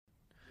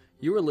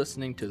You are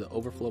listening to the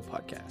Overflow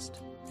Podcast,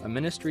 a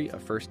ministry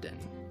of First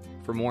Denton.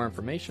 For more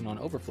information on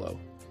Overflow,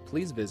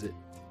 please visit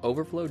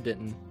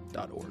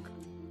overflowdenton.org.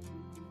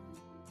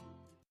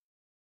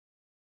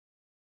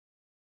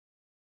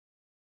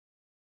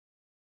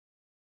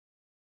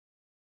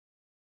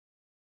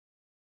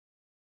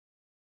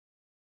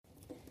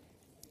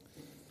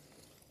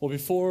 Well,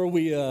 before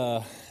we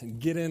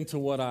get into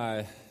what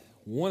I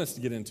want us to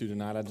get into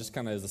tonight, I just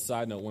kind of, as a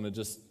side note, want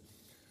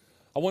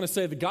to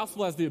say the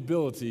gospel has the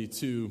ability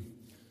to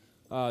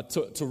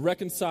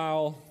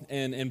reconcile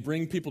and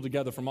bring people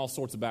together from all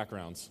sorts of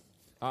backgrounds.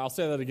 I'll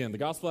say that again. The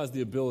gospel has the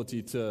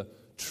ability to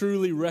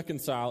truly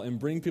reconcile and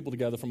bring people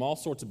together from all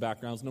sorts of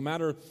backgrounds, no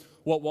matter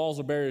what walls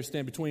or barriers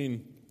stand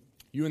between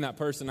you and that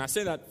person. I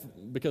say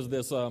that because of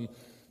this.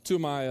 Two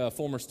of my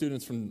former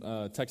students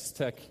from Texas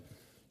Tech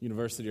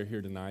University are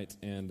here tonight,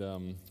 and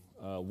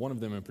one of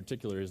them in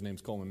particular, his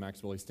name's Coleman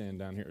Maxwell. He's sitting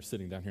down here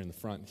in the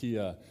front. He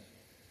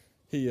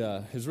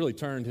has really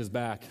turned his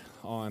back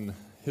on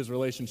his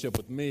relationship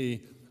with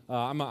me.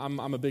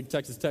 I'm a big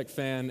Texas Tech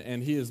fan,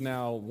 and he is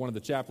now one of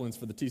the chaplains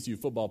for the TCU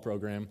football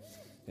program.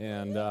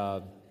 And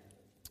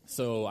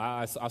so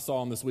I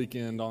saw him this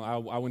weekend. I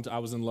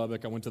was in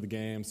Lubbock. I went to the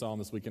game. Saw him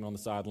this weekend on the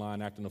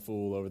sideline, acting a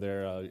fool over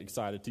there,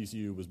 excited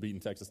TCU was beating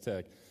Texas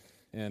Tech.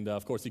 And,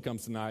 of course, he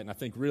comes tonight, and I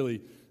think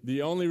really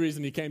the only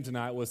reason he came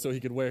tonight was so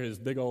he could wear his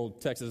big old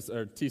Texas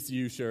or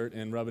TCU shirt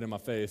and rub it in my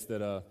face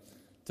that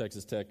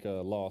Texas Tech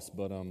lost.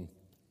 But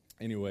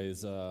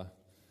anyways,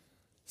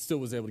 still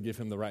was able to give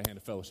him the right hand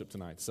of fellowship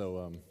tonight.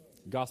 So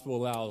gospel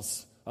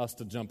allows us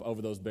to jump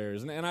over those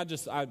barriers. And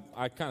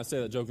I kind of say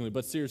that jokingly,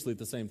 but seriously at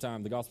the same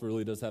time, the gospel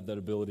really does have that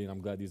ability, and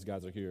I'm glad these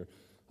guys are here.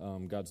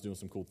 God's doing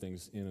some cool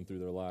things in and through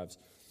their lives.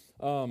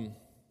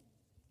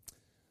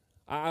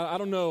 I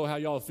don't know how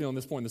y'all are feeling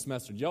at this point in the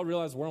semester. Do y'all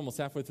realize we're almost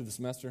halfway through the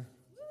semester?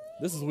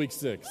 This is week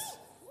 6.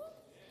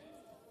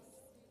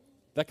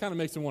 That kind of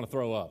makes me want to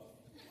throw up.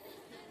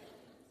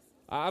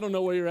 I don't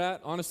know where you're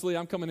at. Honestly,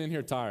 I'm coming in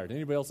here tired.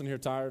 Anybody else in here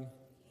tired?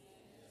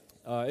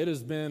 It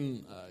has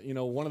been,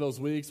 one of those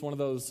weeks, one of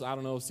those,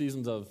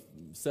 seasons of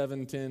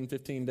 7, 10,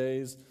 15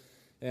 days.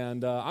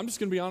 And I'm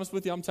just going to be honest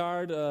with you. I'm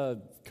tired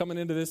coming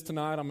into this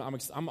tonight.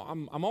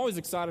 I'm always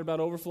excited about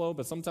Overflow,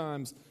 but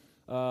sometimes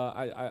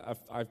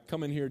I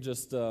come in here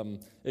just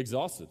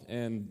exhausted.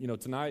 And,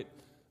 tonight,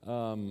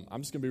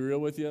 I'm just going to be real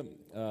with you.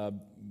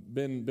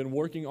 Been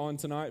working on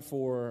tonight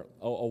for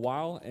a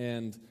while,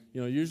 and,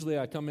 usually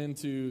I come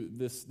into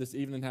this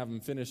evening having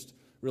finished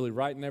really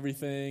writing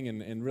everything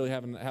and really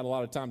haven't had a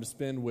lot of time to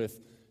spend with,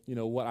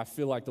 what I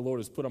feel like the Lord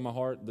has put on my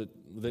heart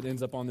that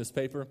ends up on this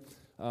paper.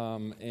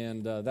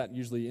 And that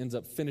usually ends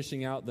up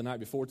finishing out the night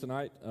before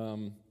tonight.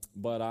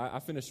 But I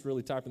finished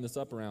really typing this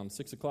up around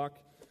 6 o'clock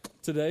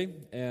today,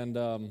 and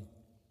I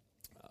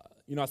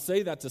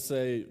say that to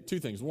say two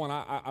things. One,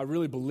 I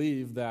really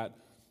believe that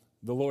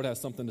the Lord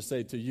has something to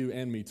say to you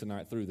and me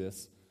tonight through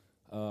this,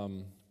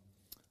 and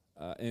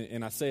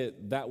I say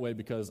it that way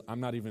because I'm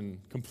not even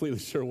completely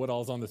sure what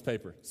all's on this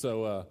paper.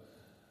 So,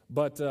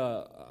 but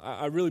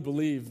I really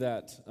believe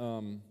that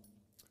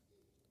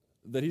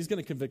that He's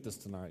going to convict us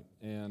tonight,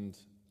 and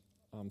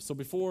so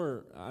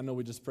before, I know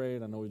we just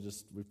prayed. I know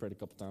we've prayed a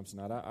couple times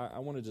tonight. I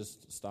want to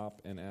just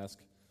stop and ask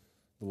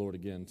the Lord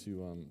again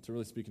to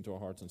really speak into our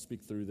hearts and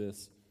speak through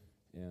this,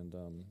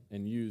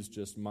 and use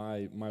just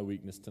my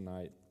weakness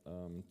tonight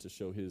to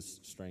show His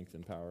strength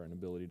and power and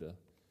ability to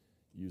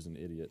use an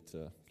idiot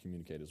to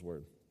communicate His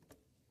word.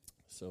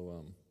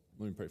 So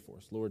let me pray for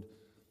us. Lord,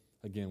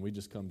 again, we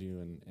just come to You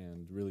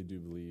and really do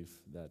believe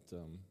that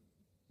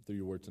through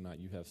Your word tonight,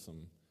 You have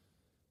some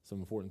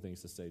important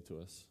things to say to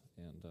us,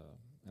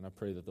 and I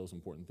pray that those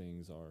important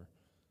things are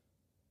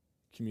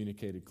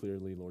communicated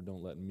clearly. Lord,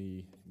 don't let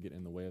me get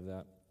in the way of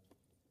that.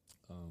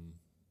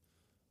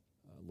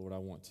 Lord, I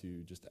want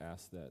to just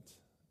ask that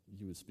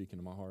You would speak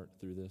into my heart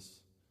through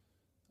this,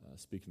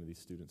 speak into these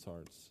students'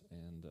 hearts,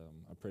 and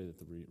I pray that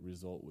the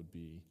result would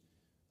be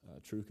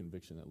true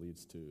conviction that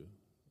leads to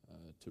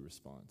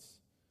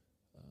response.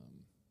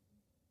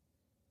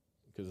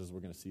 Because as we're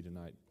going to see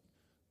tonight,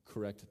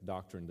 correct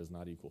doctrine does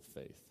not equal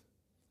faith,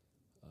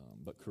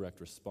 but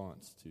correct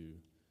response to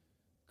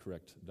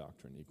correct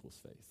doctrine equals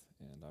faith,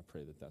 and I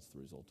pray that that's the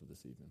result of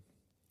this evening.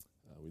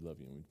 We love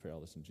You, and we pray all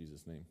this in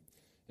Jesus' name.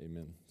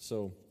 Amen.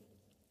 So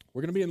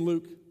we're going to be in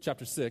Luke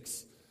chapter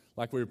 6,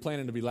 like we were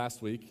planning to be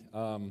last week.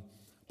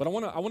 But I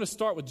want to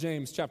start with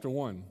James chapter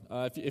 1.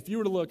 If you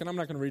were to look, and I'm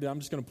not going to read it, I'm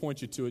just going to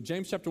point you to it.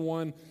 James chapter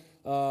 1,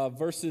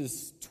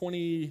 verses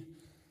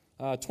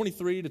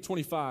 23 to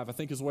 25, I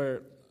think is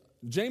where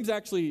James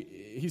actually,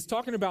 he's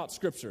talking about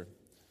Scripture.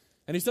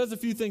 And he says a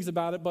few things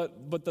about it,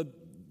 but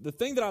the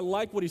thing that I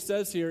like what he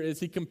says here is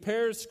he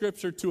compares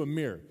Scripture to a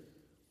mirror.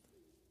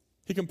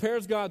 He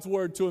compares God's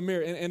word to a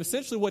mirror. And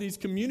essentially what he's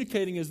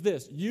communicating is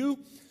this. You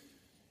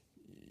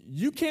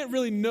can't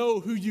really know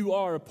who you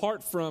are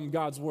apart from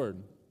God's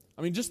word.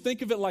 I mean, just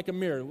think of it like a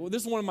mirror. Well,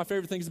 this is one of my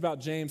favorite things about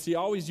James. He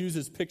always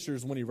uses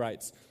pictures when he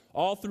writes.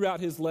 All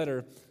throughout his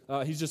letter,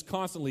 he's just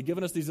constantly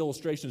giving us these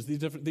illustrations,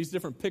 these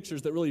different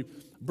pictures that really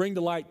bring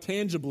to light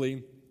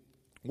tangibly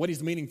what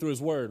he's meaning through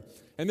his word.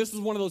 And this is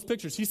one of those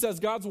pictures. He says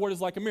God's word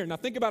is like a mirror. Now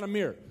think about a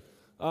mirror.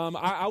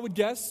 I would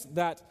guess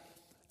that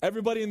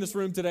everybody in this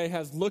room today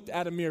has looked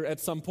at a mirror at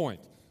some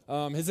point.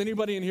 Has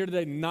anybody in here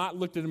today not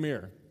looked at a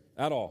mirror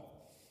at all?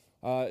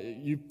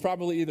 You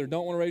probably either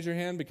don't want to raise your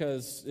hand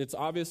because it's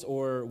obvious,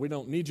 or we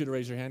don't need you to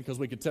raise your hand because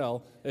we could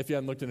tell if you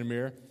hadn't looked in a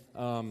mirror.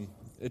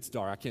 It's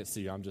dark. I can't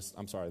see you.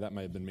 I'm sorry. That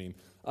may have been mean.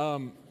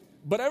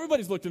 But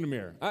everybody's looked in a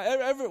mirror.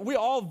 We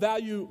all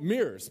value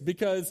mirrors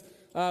because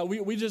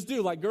we just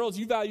do. Like girls,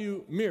 you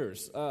value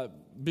mirrors.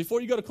 Before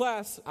you go to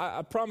class,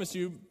 I promise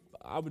you,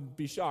 I would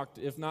be shocked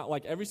if not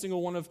like every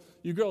single one of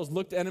you girls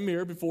looked at a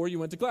mirror before you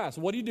went to class.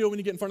 What do you do when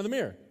you get in front of the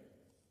mirror?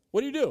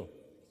 What do you do?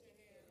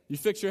 You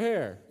fix your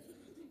hair.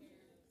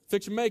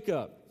 Fix your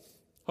makeup.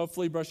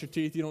 Hopefully brush your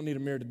teeth. You don't need a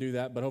mirror to do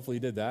that, but hopefully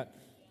you did that.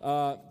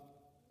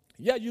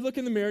 Yeah, you look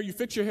in the mirror, you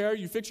fix your hair,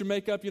 you fix your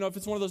makeup. You know, if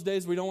it's one of those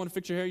days where you don't want to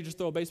fix your hair, you just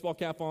throw a baseball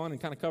cap on and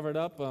kind of cover it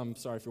up.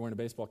 Sorry if you're wearing a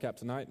baseball cap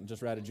tonight and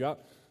just ratted you out.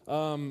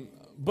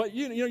 But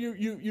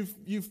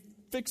you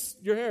fix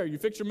your hair, you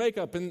fix your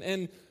makeup,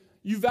 and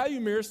you value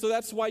mirrors, so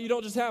that's why you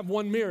don't just have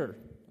one mirror.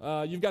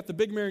 You've got the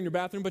big mirror in your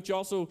bathroom, but you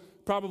also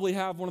probably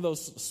have one of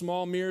those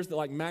small mirrors that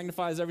like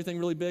magnifies everything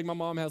really big. My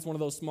mom has one of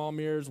those small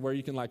mirrors where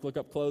you can like look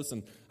up close,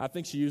 and I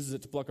think she uses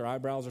it to pluck her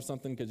eyebrows or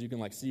something because you can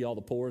like see all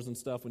the pores and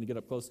stuff when you get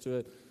up close to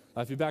it.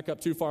 If you back up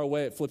too far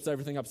away, it flips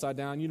everything upside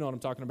down. You know what I'm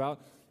talking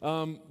about.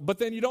 But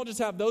then you don't just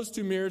have those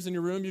two mirrors in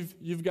your room.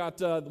 You've got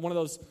one of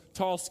those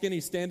tall, skinny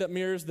stand-up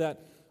mirrors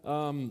that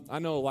I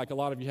know like a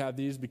lot of you have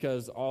these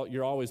because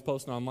you're always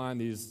posting online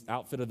these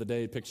outfit of the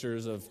day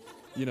pictures of,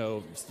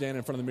 standing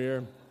in front of the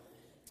mirror.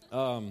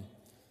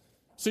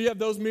 So you have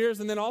those mirrors,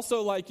 and then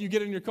also like you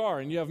get in your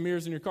car and you have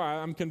mirrors in your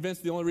car. I'm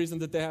convinced the only reason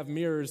that they have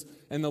mirrors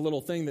and the little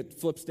thing that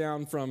flips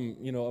down from,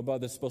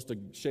 above that's supposed to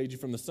shade you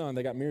from the sun,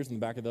 they got mirrors in the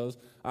back of those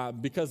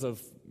because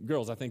of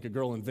girls. I think a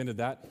girl invented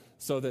that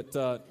so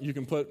that you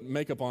can put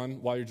makeup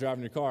on while you're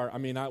driving your car. I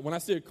mean, when I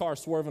see a car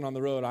swerving on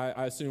the road,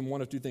 I assume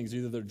one of two things.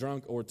 Either they're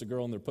drunk or it's a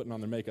girl and they're putting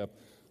on their makeup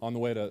on the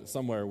way to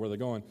somewhere where they're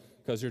going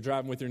because you're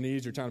driving with your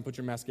knees, you're trying to put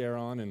your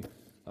mascara on and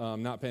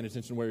not paying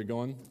attention to where you're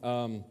going.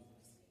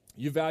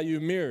 You value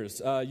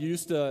mirrors.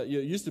 Used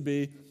to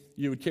be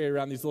you would carry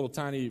around these little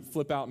tiny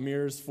flip-out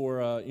mirrors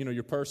for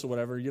your purse or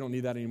whatever. You don't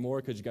need that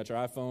anymore because you got your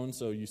iPhone,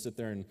 so you sit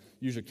there and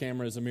use your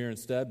camera as a mirror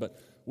instead. But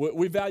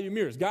we value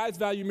mirrors. Guys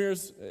value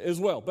mirrors as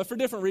well, but for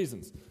different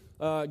reasons.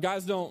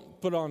 Guys don't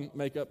put on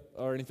makeup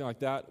or anything like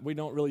that. We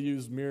don't really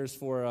use mirrors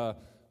for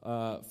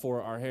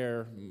our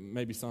hair.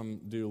 Maybe some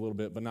do a little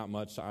bit, but not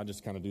much. I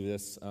just kind of do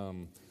this.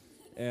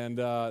 And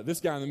this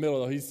guy in the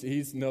middle,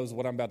 he knows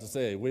what I'm about to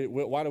say.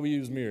 Why do we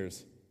use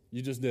mirrors?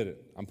 You just did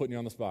it. I'm putting you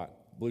on the spot.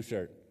 Blue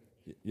shirt.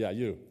 Yeah,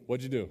 you.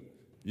 What'd you do?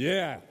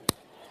 Yeah.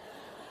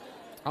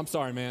 I'm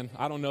sorry, man.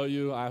 I don't know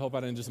you. I hope I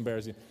didn't just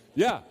embarrass you.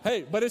 Yeah.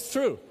 Hey, but it's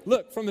true.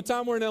 Look, from the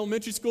time we're in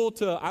elementary school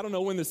to I don't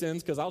know when this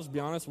ends because I'll just be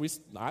honest,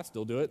 I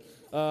still do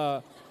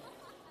it.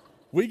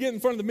 We get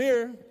in front of the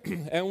mirror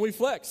and we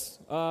flex.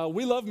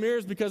 We love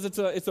mirrors because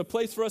it's a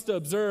place for us to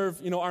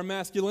observe, our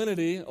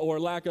masculinity or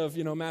lack of,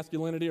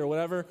 masculinity or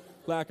whatever,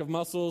 lack of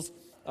muscles.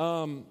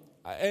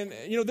 And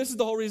this is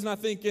the whole reason I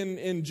think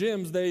in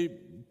gyms they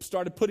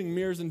started putting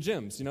mirrors in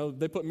gyms.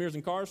 They put mirrors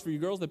in cars for you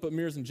girls. They put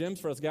mirrors in gyms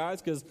for us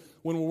guys because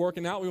when we're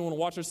working out, we want to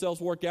watch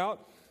ourselves work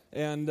out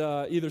and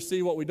either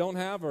see what we don't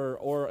have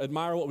or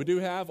admire what we do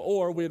have,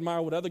 or we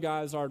admire what other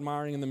guys are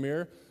admiring in the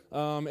mirror.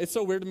 It's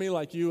so weird to me,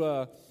 like you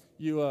go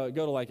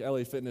to like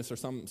LA Fitness or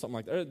something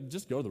like that.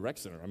 Just go to the rec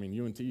center. I mean,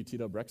 UNT,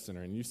 T-Dub Rec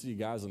Center, and you see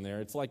guys in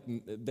there. It's like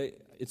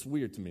it's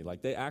weird to me.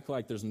 Like they act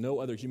like there's no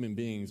other human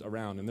beings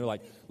around, and they're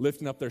like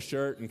lifting up their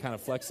shirt and kind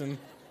of flexing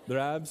their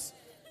abs.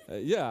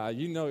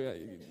 You know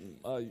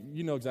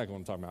exactly what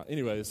I'm talking about.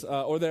 Anyways,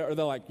 or they're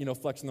like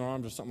flexing their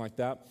arms or something like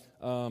that.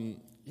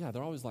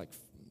 They're always like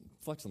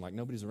flexing like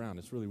nobody's around.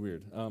 It's really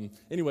weird.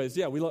 Anyways,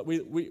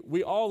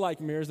 we all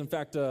like mirrors. In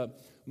fact,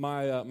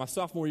 my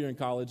sophomore year in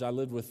college, I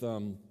lived with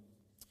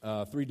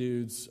 3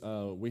 dudes.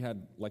 We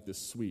had like this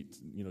suite,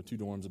 2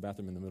 dorms, a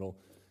bathroom in the middle.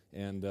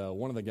 And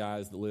one of the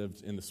guys that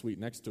lived in the suite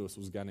next to us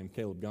was a guy named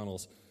Caleb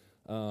Gunnels.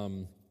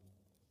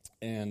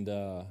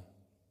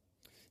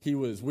 We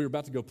were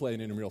about to go play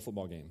an intramural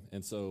football game.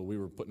 And so we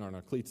were putting on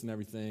our cleats and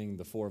everything.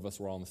 The 4 of us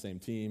were all on the same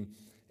team.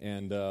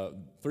 And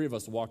 3 of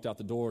us walked out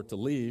the door to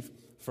leave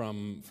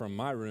from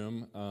my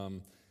room.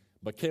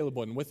 But Caleb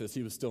wasn't with us.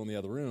 He was still in the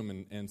other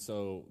room. And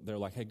so they're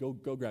like, hey, go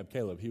grab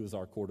Caleb. He was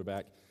our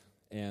quarterback.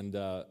 And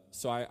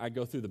so I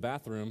go through the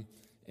bathroom,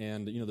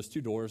 and, there's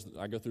 2 doors.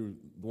 I go through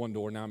one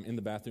door. Now I'm in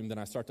the bathroom. Then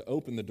I start to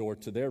open the door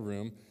to their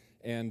room,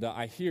 and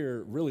I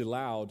hear really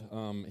loud.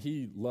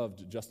 He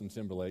loved Justin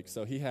Timberlake,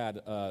 so he had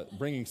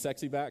Bringing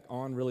Sexy Back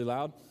on really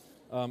loud.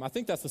 I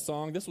think that's the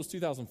song. This was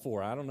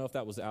 2004. I don't know if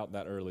that was out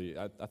that early.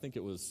 I think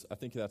it was. I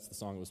think that's the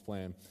song that was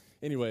playing.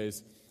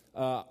 Anyways,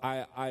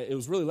 it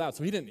was really loud,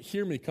 so he didn't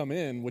hear me come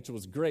in, which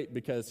was great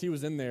because he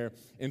was in there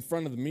in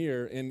front of the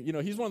mirror. And,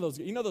 he's one of those,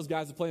 those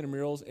guys that play in the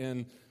murals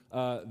and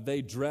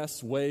they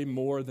dress way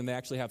more than they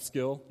actually have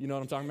skill. You know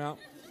what I'm talking about?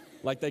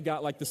 Like they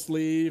got like the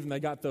sleeve, and they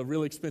got the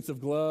really expensive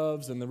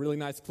gloves and the really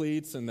nice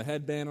cleats and the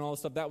headband and all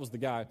this stuff. That was the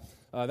guy.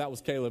 That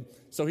was Caleb.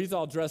 So he's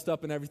all dressed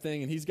up and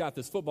everything, and he's got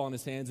this football in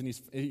his hands, and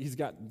he's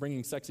got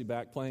Bringing Sexy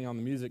back, playing on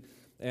the music,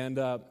 and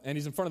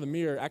he's in front of the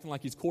mirror, acting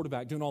like he's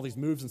quarterback, doing all these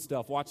moves and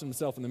stuff, watching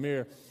himself in the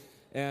mirror.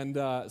 And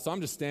so I'm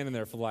just standing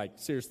there for like,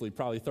 seriously,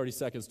 probably 30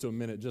 seconds to a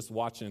minute just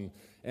watching.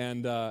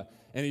 And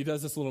he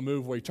does this little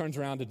move where he turns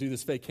around to do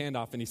this fake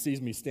handoff, and he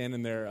sees me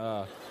standing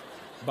there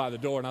by the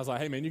door. And I was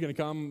like, hey, man, you going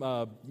to come?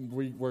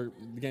 The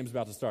game's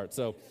about to start.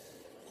 So,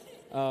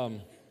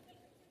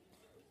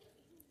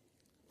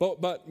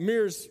 but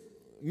mirrors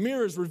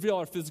reveal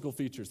our physical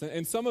features.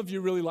 And some of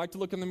you really like to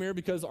look in the mirror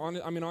because,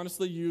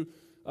 honestly, you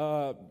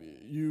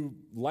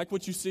like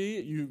what you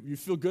see. You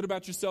feel good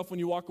about yourself when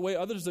you walk away.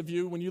 Others of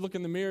you, when you look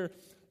in the mirror,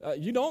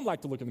 you don't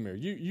like to look in the mirror.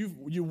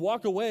 You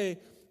walk away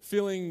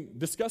feeling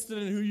disgusted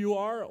in who you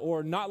are,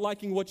 or not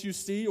liking what you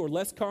see, or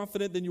less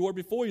confident than you were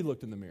before you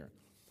looked in the mirror.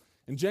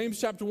 In James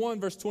chapter 1,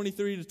 verse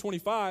 23 to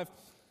 25,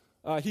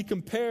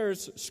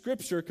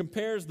 Scripture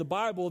compares the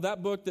Bible,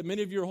 that book that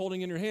many of you are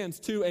holding in your hands,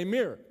 to a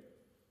mirror.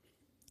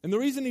 And the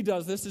reason he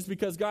does this is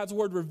because God's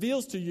Word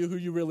reveals to you who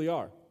you really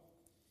are.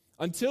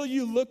 Until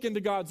you look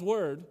into God's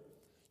Word,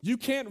 you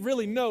can't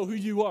really know who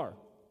you are.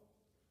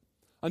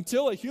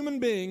 Until a human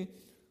being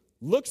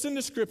looks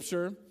into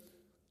Scripture,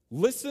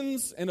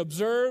 listens and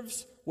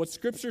observes what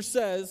Scripture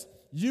says,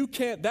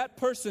 that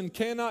person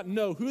cannot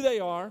know who they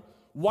are,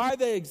 why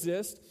they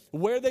exist,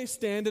 where they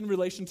stand in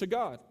relation to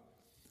God.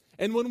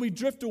 And when we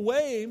drift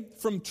away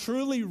from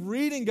truly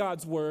reading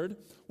God's Word,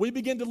 we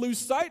begin to lose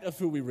sight of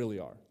who we really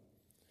are.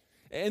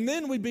 And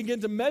then we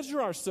begin to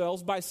measure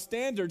ourselves by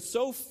standards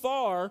so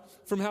far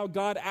from how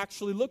God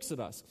actually looks at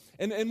us.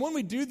 And when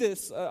we do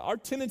this, our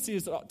tendency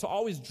is to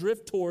always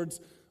drift towards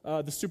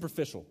the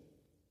superficial.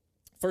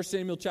 1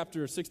 Samuel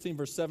chapter 16,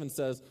 verse 7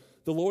 says,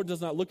 "The Lord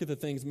does not look at the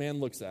things man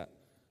looks at.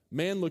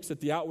 Man looks at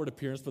the outward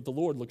appearance, but the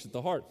Lord looks at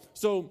the heart."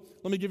 So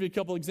let me give you a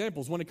couple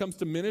examples. When it comes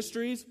to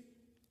ministries,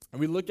 and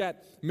we look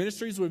at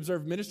ministries, we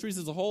observe ministries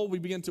as a whole,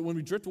 when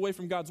we drift away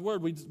from God's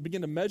Word, we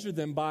begin to measure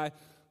them by,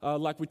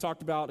 like we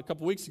talked about a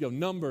couple weeks ago,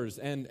 numbers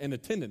and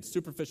attendance,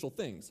 superficial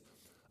things.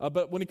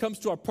 But when it comes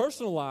to our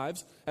personal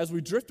lives, as we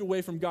drift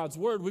away from God's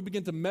Word, we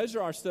begin to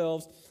measure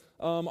ourselves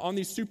on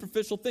these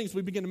superficial things.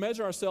 We begin to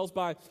measure ourselves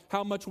by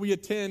how much we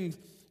attend,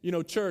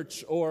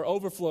 church or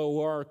overflow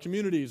or our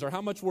communities, or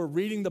how much we're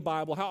reading the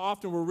Bible, how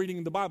often we're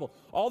reading the Bible.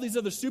 All these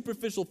other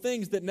superficial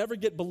things that never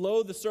get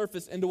below the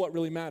surface into what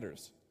really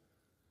matters.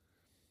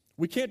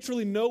 We can't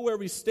truly know where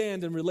we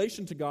stand in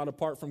relation to God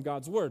apart from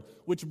God's Word,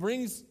 which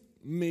brings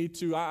me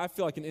to, I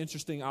feel like, an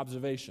interesting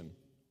observation.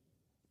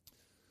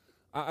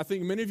 I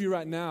think many of you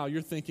right now,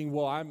 you're thinking,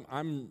 well,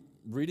 I'm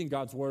reading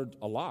God's Word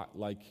a lot.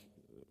 Like,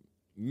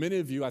 many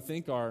of you, I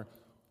think, are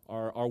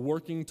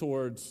working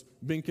towards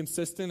being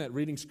consistent at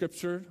reading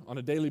Scripture on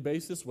a daily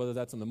basis, whether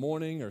that's in the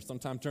morning or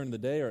sometime during the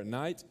day or at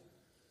night.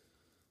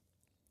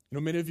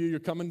 Many of you, you're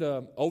coming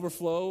to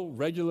Overflow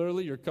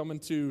regularly. You're coming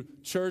to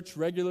church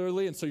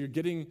regularly, and so you're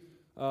getting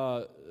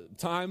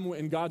time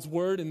in God's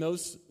Word in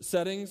those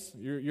settings.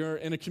 You're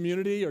in a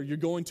community, or you're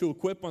going to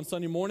Equip on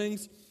Sunday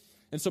mornings.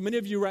 And so many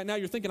of you right now,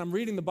 you're thinking, I'm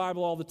reading the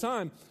Bible all the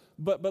time.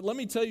 But let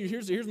me tell you,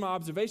 here's my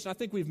observation. I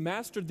think we've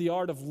mastered the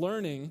art of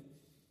learning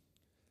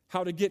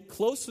how to get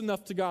close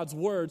enough to God's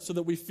Word so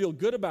that we feel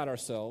good about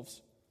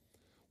ourselves,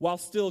 while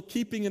still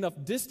keeping enough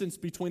distance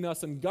between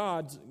us and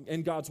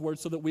God's Word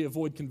so that we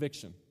avoid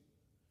conviction.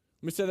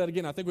 Let me say that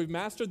again. I think we've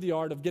mastered the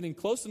art of getting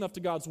close enough to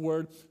God's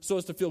Word so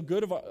as to feel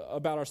good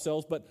about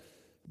ourselves,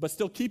 but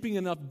still keeping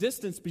enough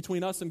distance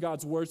between us and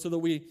God's Word so that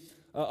we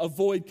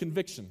avoid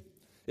conviction.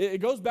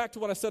 It goes back to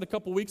what I said a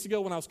couple weeks ago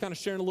when I was kind of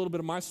sharing a little bit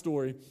of my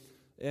story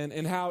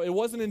and how it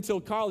wasn't until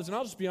college, and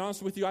I'll just be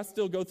honest with you, I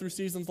still go through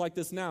seasons like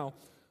this now,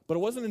 but it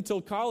wasn't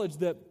until college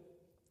that,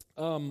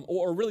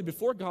 or really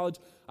before college,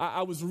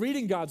 I was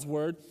reading God's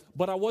Word,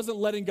 but I wasn't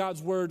letting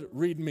God's Word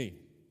read me.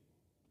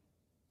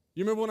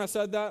 You remember when I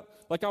said that?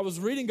 Like, I was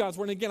reading God's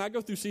Word, and again, I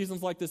go through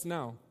seasons like this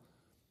now,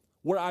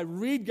 where I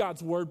read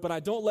God's Word, but I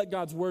don't let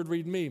God's Word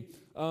read me.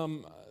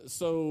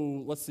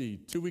 So, let's see,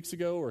 2 weeks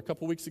ago or a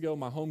couple weeks ago,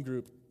 my home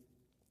group,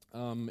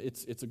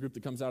 it's a group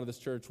that comes out of this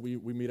church. We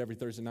meet every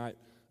Thursday night.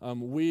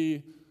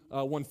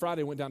 One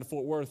Friday went down to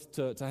Fort Worth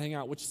to hang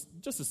out, which is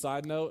just a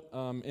side note,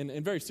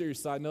 and very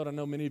serious side note. I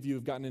know many of you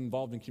have gotten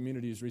involved in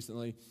communities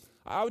recently.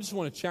 I would just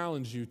want to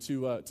challenge you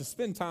to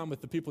spend time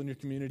with the people in your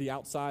community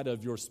outside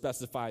of your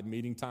specified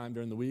meeting time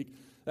during the week.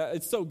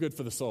 It's so good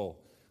for the soul.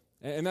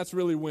 And that's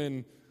really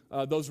when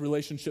those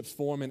relationships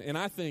form. And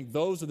I think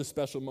those are the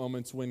special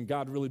moments when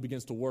God really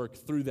begins to work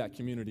through that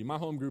community. My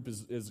home group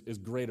is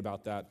great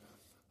about that.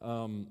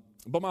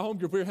 But my home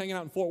group, we were hanging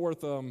out in Fort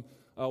Worth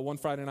one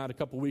Friday night a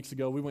couple weeks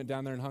ago. We went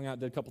down there and hung out,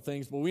 did a couple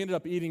things. But we ended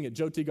up eating at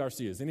Joe T.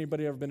 Garcia's.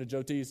 Anybody ever been to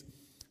Joe T's?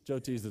 Joe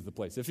T's is the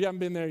place. If you haven't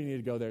been there, you need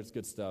to go there. It's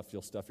good stuff.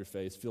 You'll stuff your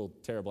face, feel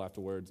terrible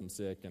afterwards and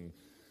sick,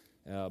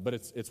 but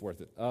it's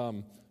worth it.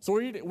 So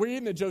we're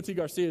eating at Joe T.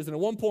 Garcia's, and at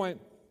one point,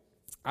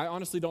 I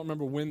honestly don't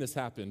remember when this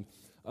happened,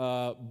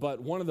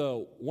 but one of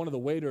the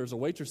waiters or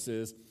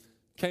waitresses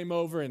came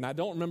over, and I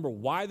don't remember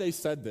why they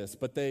said this,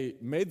 but they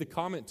made the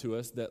comment to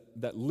us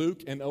that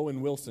Luke and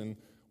Owen Wilson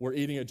were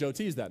eating at Joe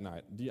T's that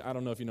night. I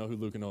don't know if you know who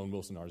Luke and Owen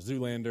Wilson are.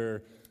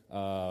 Zoolander,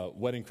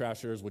 Wedding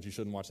Crashers, which you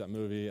shouldn't watch that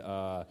movie.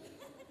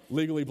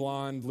 Legally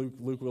Blonde,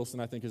 Luke Wilson,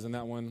 I think, is in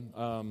that one.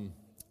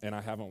 And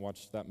I haven't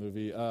watched that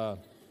movie.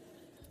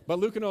 But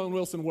Luke and Owen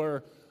Wilson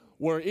were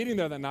eating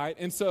there that night.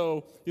 And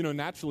so,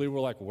 naturally we're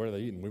like, where are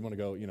they eating? We want to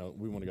go,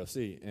 we want to go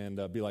see and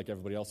be like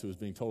everybody else who was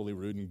being totally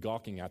rude and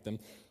gawking at them.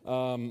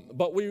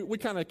 But we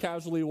kind of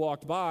casually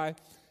walked by.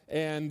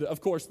 And,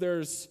 of course,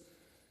 there's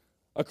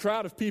a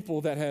crowd of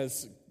people that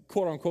has,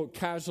 quote unquote,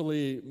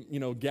 casually,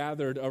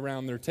 gathered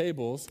around their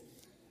tables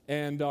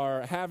and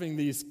are having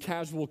these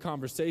casual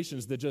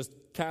conversations that just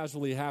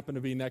casually happen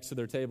to be next to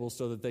their tables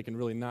so that they can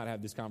really not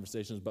have these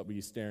conversations but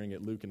be staring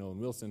at Luke and Owen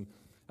Wilson,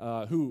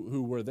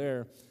 who were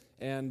there.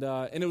 And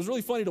it was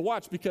really funny to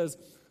watch because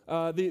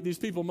these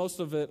people, most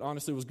of it,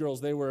 honestly, was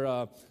girls. They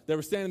were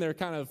standing there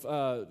kind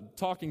of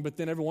talking, but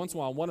then every once in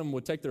a while, one of them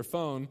would take their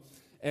phone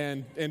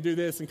and do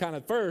this and kind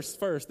of first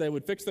they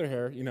would fix their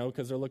hair,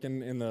 because they're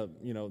looking in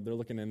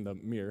the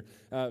mirror,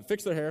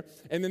 fix their hair,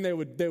 and then they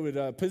would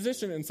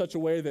position it in such a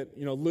way that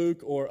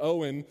Luke or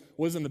Owen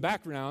was in the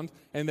background,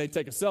 and they'd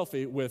take a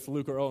selfie with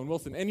Luke or Owen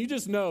Wilson, and you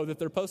just know that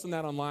they're posting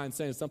that online,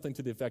 saying something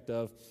to the effect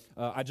of,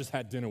 "I just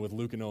had dinner with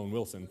Luke and Owen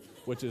Wilson,"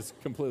 which is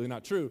completely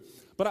not true.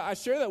 But I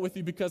share that with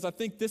you because I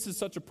think this is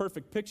such a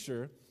perfect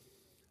picture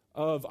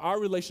of our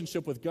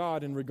relationship with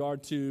God in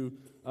regard to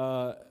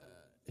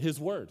His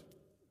Word.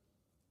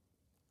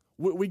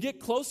 We get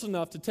close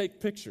enough to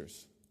take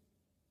pictures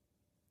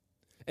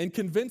and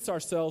convince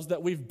ourselves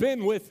that we've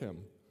been with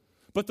Him.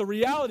 But the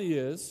reality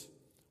is,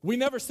 we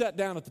never sat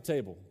down at the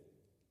table.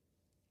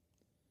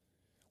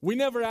 We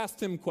never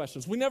asked Him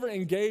questions. We never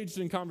engaged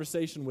in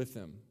conversation with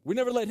Him. We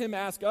never let Him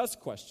ask us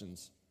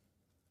questions.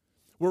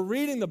 We're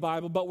reading the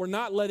Bible, but we're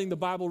not letting the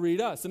Bible read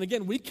us. And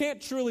again, we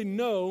can't truly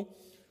know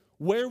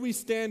where we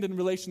stand in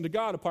relation to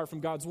God apart from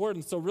God's Word.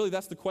 And so really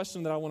that's the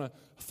question that I want to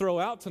throw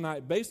out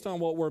tonight based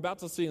on what we're about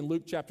to see in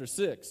Luke chapter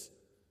 6.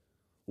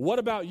 What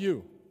about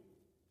you?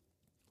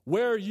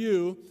 Where are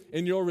you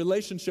in your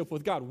relationship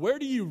with God? Where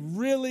do you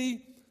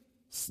really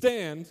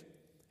stand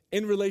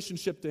in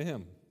relationship to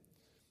Him?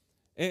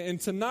 And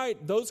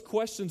tonight, those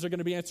questions are going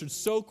to be answered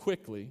so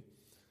quickly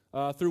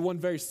through one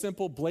very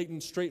simple,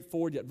 blatant,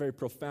 straightforward, yet very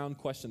profound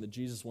question that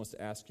Jesus wants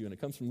to ask you. And it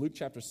comes from Luke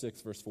chapter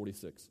 6, verse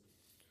 46.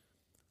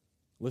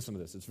 Listen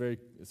to this. It's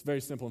very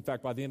simple. In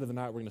fact, by the end of the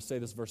night, we're going to say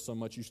this verse so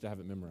much you should have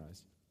it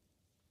memorized.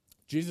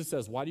 Jesus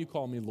says, "Why do you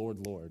call me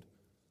Lord, Lord,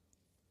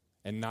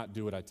 and not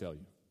do what I tell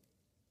you?"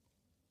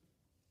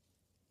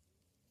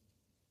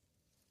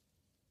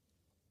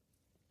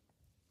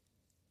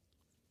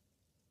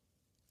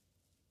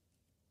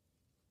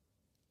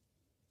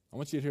 I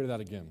want you to hear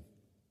that again.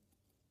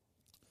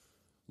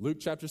 Luke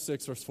chapter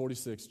 6, verse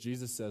 46,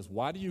 Jesus says,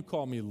 "Why do you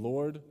call me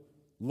Lord,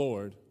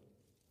 Lord,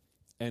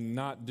 and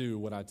not do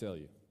what I tell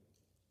you?"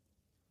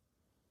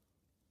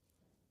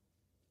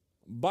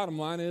 Bottom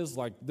line is,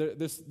 I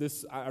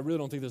really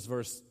don't think this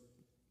verse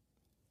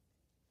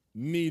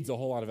needs a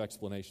whole lot of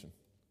explanation.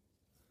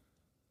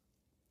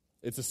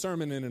 It's a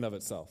sermon in and of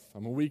itself. I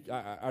mean,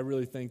 I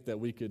really think that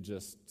we could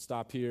just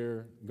stop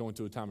here, go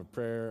into a time of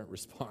prayer,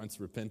 response,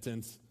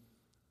 repentance.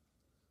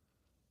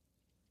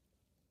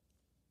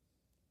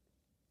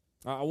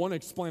 I want to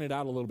explain it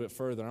out a little bit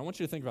further. I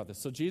want you to think about this.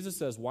 So Jesus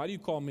says, "Why do you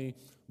call me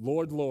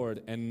Lord,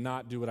 Lord, and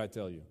not do what I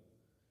tell you?"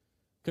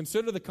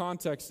 Consider the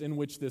context in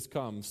which this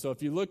comes. So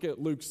if you look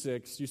at Luke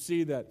 6, you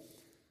see that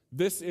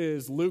this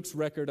is Luke's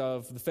record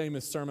of the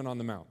famous Sermon on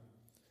the Mount.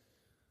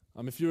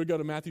 If you would go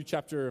to Matthew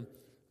chapter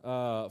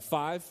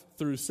 5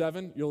 through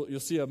 7, you'll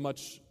see a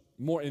much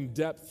more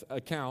in-depth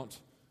account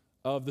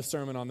of the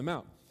Sermon on the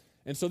Mount.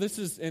 And so this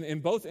is,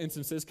 in both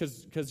instances,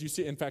 because you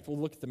see, in fact, we'll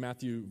look at the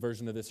Matthew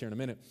version of this here in a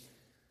minute.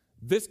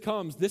 This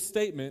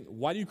statement,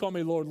 "Why do you call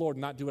me Lord, Lord,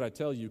 and not do what I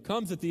tell you?"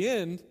 comes at the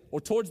end, or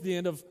towards the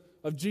end of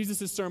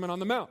Jesus' Sermon on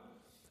the Mount.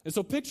 And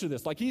so picture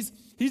this, like he's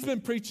been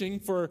preaching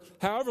for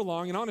however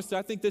long, and honestly,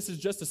 I think this is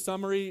just a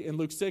summary in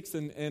Luke 6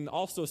 and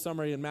also a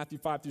summary in Matthew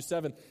 5 through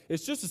 7.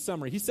 It's just a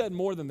summary. He said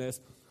more than this,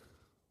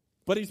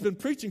 but he's been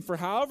preaching for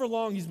however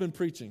long he's been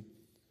preaching.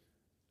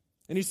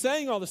 And he's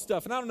saying all this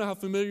stuff, and I don't know how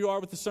familiar you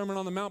are with the Sermon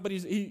on the Mount, but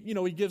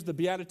he gives the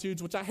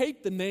Beatitudes, which I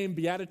hate the name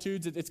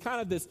Beatitudes. It's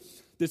kind of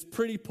this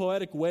pretty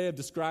poetic way of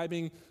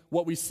describing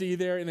what we see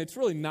there, and it's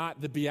really not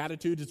the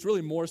Beatitudes. It's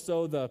really more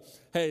so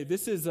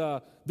this is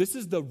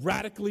the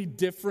radically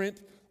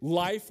different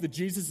life that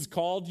Jesus has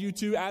called you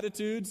to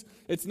attitudes.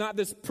 It's not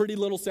this pretty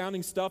little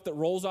sounding stuff that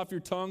rolls off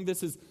your tongue.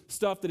 This is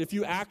stuff that if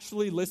you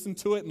actually listen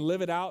to it and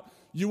live it out,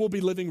 you will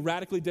be living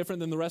radically different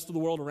than the rest of the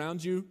world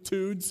around you.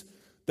 Tudes.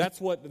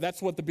 That's what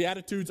the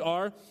Beatitudes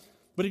are.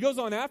 But he goes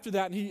on after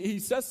that, and he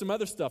says some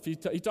other stuff. He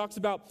talks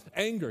about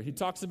anger. He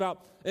talks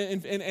about,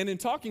 and in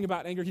talking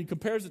about anger, he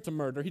compares it to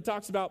murder. He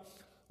talks about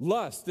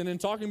lust, and in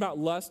talking about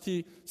lust,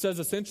 he says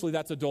essentially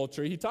that's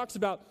adultery. He talks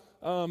about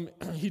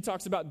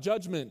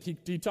judgment.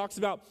 He talks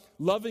about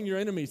loving your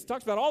enemies. He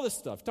talks about all this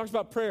stuff. He talks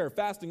about prayer,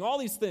 fasting, all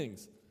these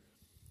things.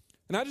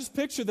 And I just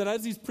picture that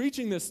as he's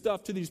preaching this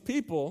stuff to these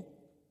people,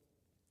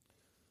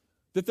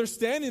 that they're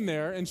standing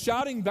there and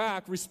shouting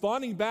back,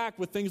 responding back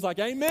with things like,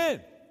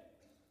 amen,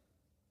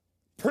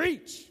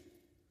 preach,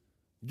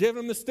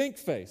 giving him the stink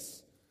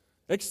face,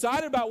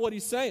 excited about what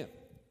he's saying.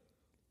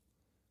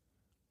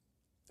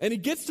 And he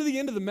gets to the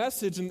end of the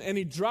message and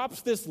he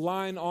drops this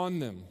line on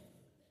them.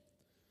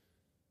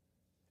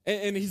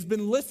 And he's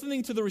been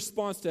listening to the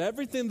response to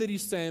everything that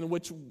he's saying,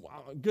 which,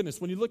 goodness,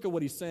 when you look at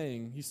what he's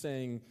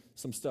saying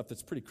some stuff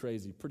that's pretty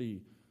crazy,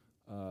 pretty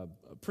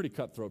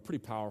cutthroat, pretty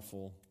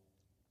powerful.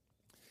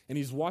 And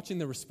he's watching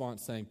the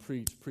response saying,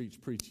 preach,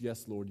 preach, preach,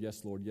 yes, Lord,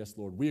 yes, Lord, yes,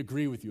 Lord. We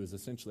agree with you is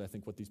essentially, I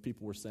think, what these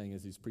people were saying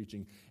as he's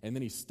preaching. And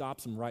then he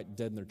stops them right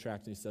dead in their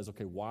tracks and he says,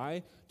 okay,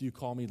 why do you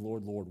call me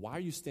Lord, Lord? Why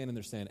are you standing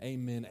there saying,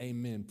 amen,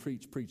 amen,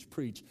 preach, preach,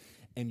 preach,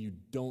 and you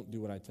don't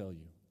do what I tell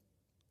you?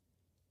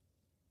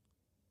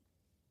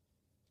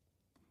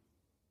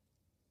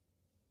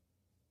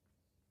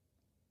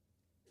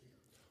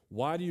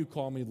 Why do you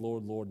call me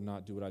Lord, Lord, and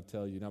not do what I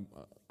tell you? Now,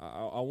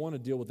 I want to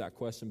deal with that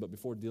question, but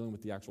before dealing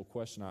with the actual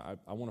question,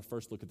 I want to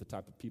first look at the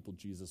type of people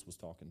Jesus was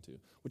talking to,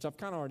 which I've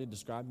kind of already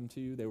described them to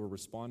you. They were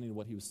responding to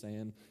what he was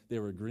saying. They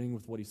were agreeing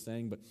with what he's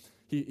saying, but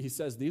he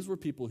says these were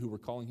people who were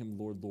calling him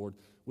Lord, Lord,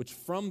 which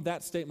from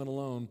that statement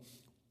alone,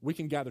 we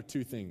can gather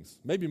two things.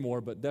 Maybe more,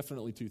 but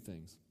definitely two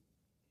things.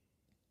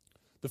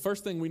 The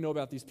first thing we know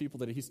about these people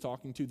that he's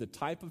talking to, the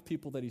type of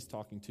people that he's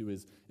talking to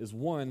is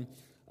one,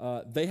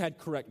 they had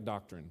correct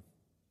doctrine.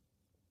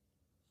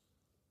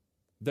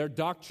 Their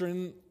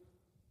doctrine,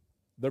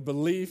 their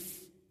belief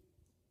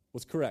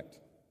was correct.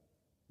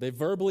 They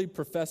verbally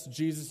professed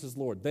Jesus as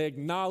Lord. They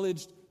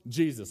acknowledged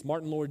Jesus.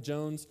 Martin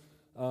Lloyd-Jones,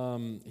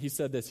 he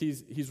said this.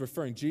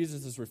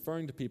 Jesus is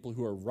referring to people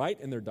who are right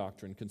in their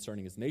doctrine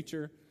concerning his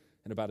nature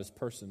and about his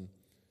person.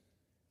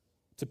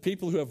 To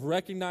people who have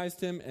recognized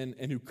him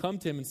and who come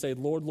to him and say,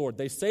 Lord, Lord.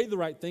 They say the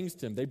right things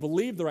to him. They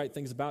believe the right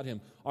things about him.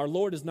 Our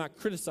Lord is not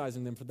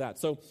criticizing them for that.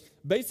 So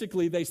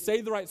basically, they say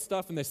the right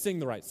stuff and they sing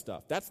the right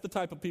stuff. That's the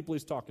type of people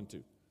he's talking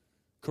to.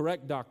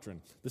 Correct doctrine.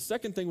 The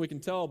second thing we can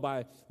tell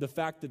by the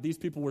fact that these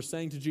people were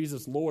saying to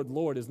Jesus, Lord,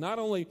 Lord, is not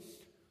only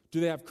do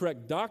they have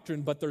correct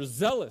doctrine, but they're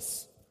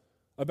zealous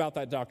about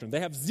that doctrine. They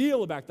have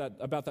zeal about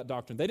that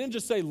doctrine. They didn't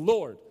just say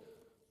Lord.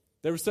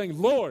 They were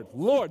saying Lord,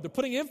 Lord. They're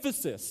putting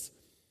emphasis,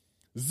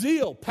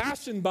 zeal,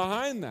 passion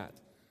behind that.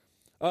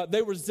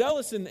 They were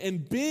zealous in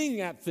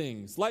being at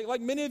things,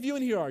 like many of you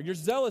in here are. You're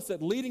zealous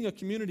at leading a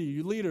community,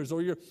 you leaders,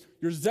 or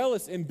you're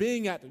zealous in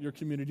being at your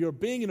community, or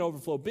being in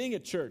Overflow, being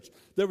at church.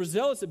 They were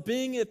zealous at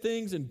being at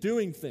things and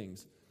doing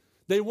things.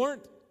 They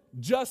weren't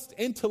just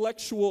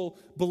intellectual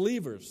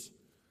believers.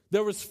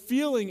 There was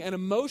feeling and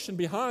emotion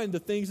behind the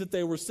things that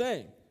they were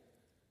saying.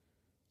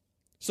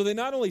 So they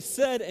not only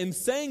said and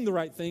sang the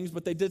right things,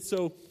 but they did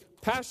so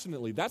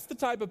passionately. That's the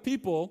type of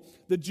people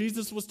that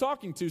Jesus was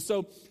talking to.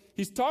 So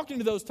he's talking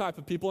to those type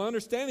of people,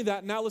 understanding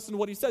that. Now listen to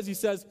what he says. He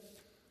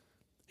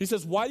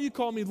says, why do you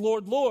call me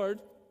Lord, Lord,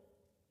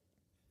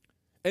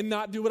 and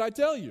not do what I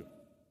tell you?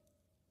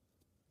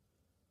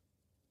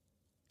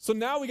 So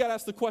now we got to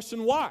ask the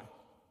question, why?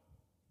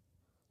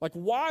 Like,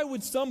 why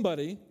would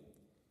somebody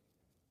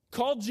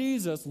call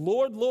Jesus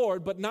Lord,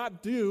 Lord, but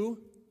not do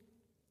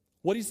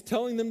what he's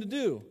telling them to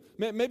do?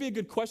 Maybe a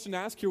good question to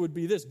ask here would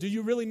be this. Do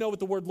you really know what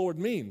the word Lord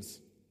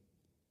means?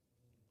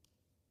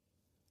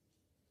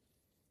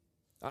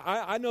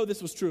 I know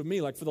this was true of me,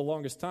 like for the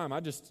longest time.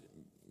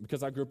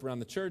 Because I grew up around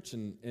the church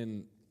and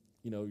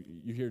you know,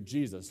 you hear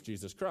Jesus,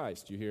 Jesus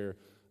Christ. You hear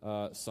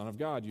Son of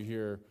God. You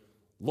hear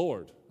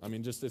Lord. I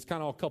mean, just it's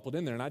kind of all coupled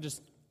in there. And I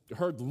just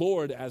heard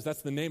Lord as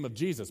that's the name of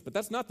Jesus. But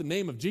that's not the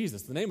name of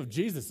Jesus. The name of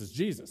Jesus is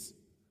Jesus.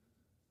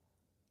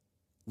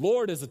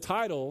 Lord is a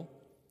title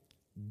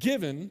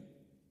given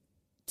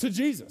to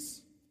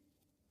Jesus.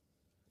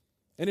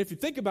 And if you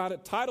think about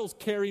it, titles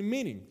carry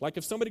meaning. Like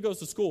if somebody goes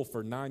to school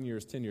for 9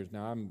 years, 10 years.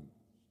 Now I'm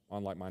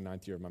on like my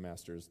 9th year of my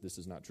master's. This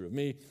is not true of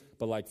me.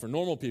 But like for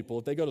normal people,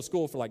 if they go to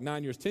school for like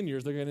 9 years, 10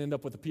 years, they're going to end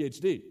up with a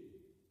PhD.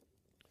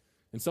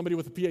 And somebody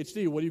with a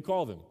PhD, what do you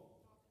call them?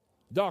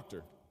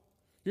 Doctor.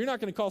 You're not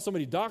going to call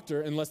somebody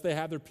doctor unless they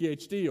have their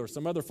PhD or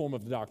some other form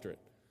of doctorate.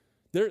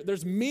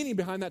 There's meaning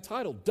behind that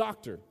title,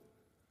 doctor.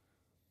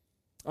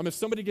 If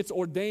somebody gets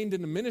ordained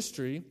in the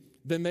ministry,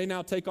 then they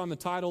now take on the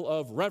title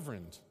of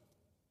reverend,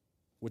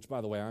 which,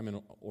 by the way, I'm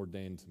an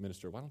ordained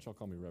minister. Why don't y'all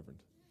call me reverend?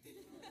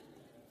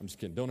 I'm just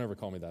kidding. Don't ever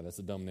call me that. That's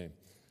a dumb name.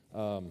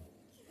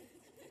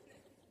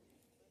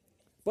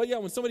 But yeah,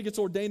 when somebody gets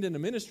ordained in a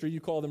ministry,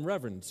 you call them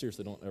reverend.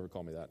 Seriously, don't ever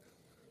call me that.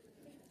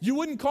 You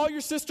wouldn't call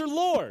your sister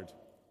Lord.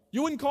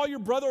 You wouldn't call your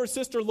brother or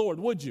sister Lord,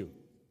 would you?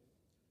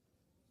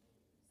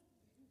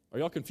 Are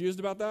y'all confused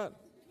about that?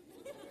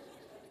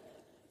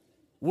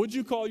 Would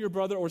you call your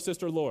brother or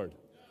sister Lord?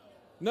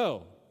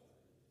 No.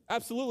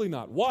 Absolutely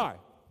not. Why?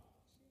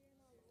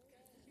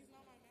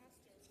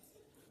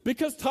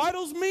 Because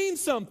titles mean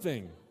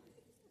something.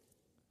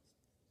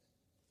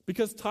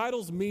 Because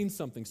titles mean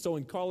something. So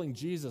in calling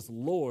Jesus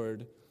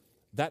Lord,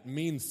 that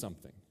means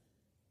something.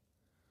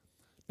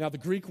 Now the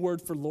Greek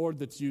word for Lord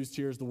that's used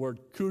here is the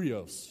word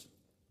kurios.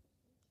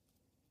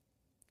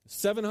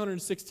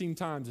 716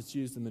 times it's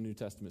used in the New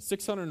Testament.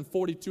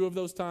 642 of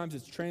those times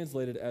it's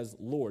translated as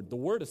Lord. The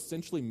word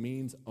essentially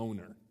means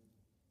owner.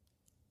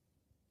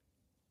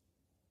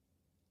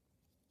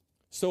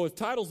 So if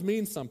titles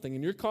mean something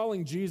and you're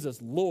calling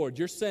Jesus Lord,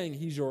 you're saying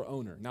he's your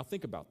owner. Now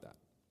think about that.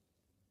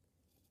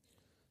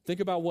 Think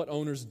about what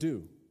owners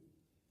do.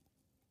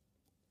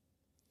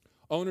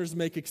 Owners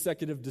make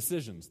executive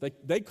decisions.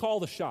 They call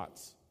the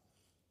shots.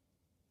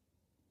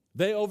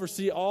 They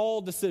oversee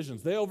all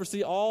decisions. They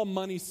oversee all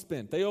money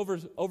spent. They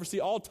oversee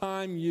all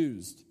time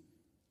used.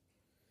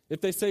 If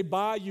they say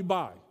buy, you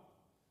buy.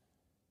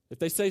 If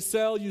they say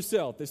sell, you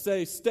sell. If they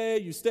say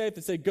stay, you stay. If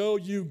they say go,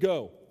 you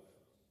go.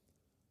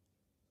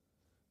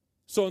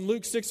 So in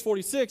Luke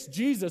 6:46,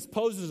 Jesus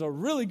poses a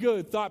really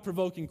good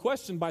thought-provoking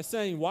question by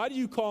saying, why do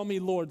you call me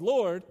Lord,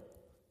 Lord,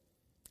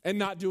 and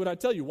not do what I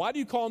tell you? Why do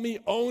you call me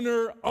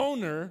owner,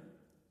 owner,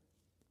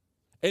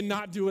 and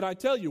not do what I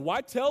tell you? Why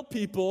tell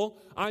people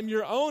I'm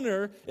your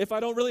owner if I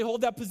don't really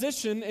hold that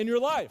position in your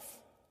life?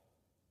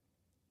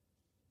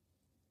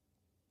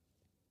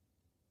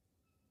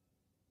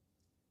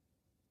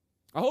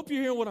 I hope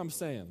you're hearing what I'm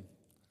saying.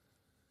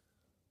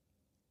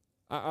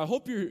 I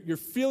hope you're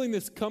feeling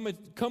this come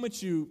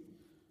at you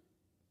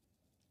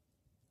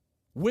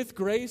with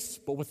grace,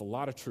 but with a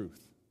lot of truth.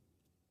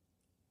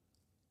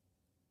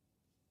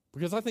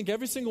 Because I think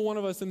every single one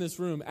of us in this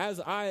room, as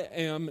I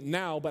am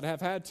now, but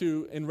have had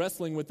to in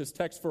wrestling with this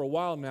text for a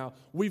while now,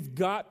 we've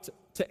got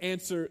to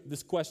answer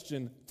this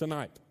question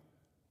tonight.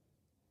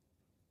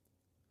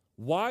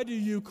 Why do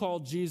you call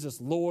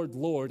Jesus Lord,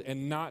 Lord,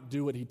 and not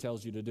do what he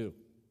tells you to do?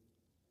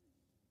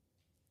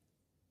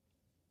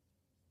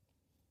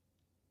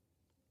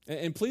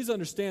 And please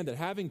understand that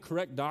having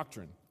correct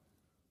doctrine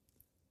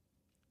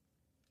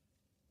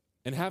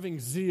and having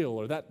zeal,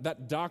 or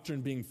that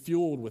doctrine being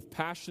fueled with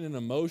passion and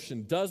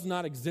emotion, does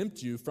not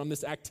exempt you from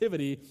this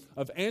activity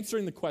of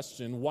answering the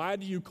question, why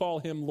do you call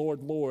him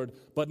Lord, Lord,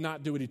 but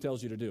not do what he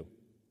tells you to do?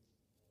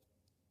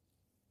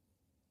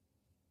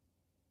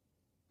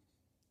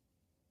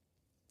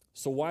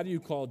 So why do you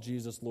call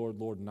Jesus Lord,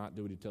 Lord, and not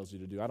do what he tells you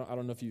to do? I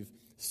don't know if you've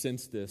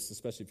sensed this,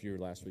 especially if you were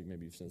last week,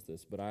 maybe you've sensed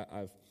this, but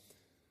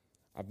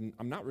I'm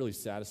not really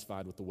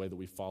satisfied with the way that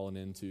we've fallen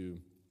into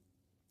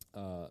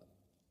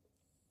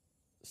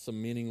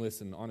some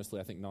meaningless and honestly,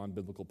 I think,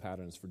 non-biblical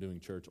patterns for doing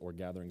church or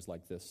gatherings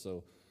like this.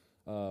 So,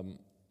 do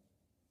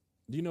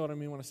you know what I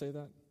mean when I say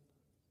that?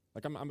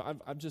 Like,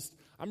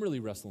 I'm really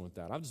wrestling with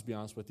that. I'll just be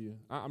honest with you.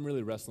 I'm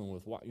really wrestling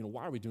with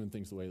why are we doing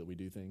things the way that we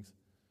do things?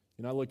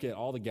 I look at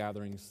all the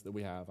gatherings that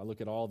we have. I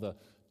look at all the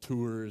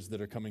tours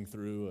that are coming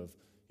through of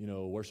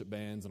worship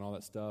bands and all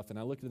that stuff, and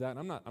I look at that,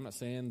 and I'm not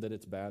saying that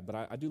it's bad, but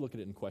I do look at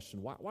it and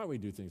question why we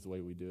do things the way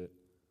we do it.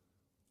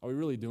 Are we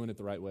really doing it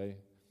the right way?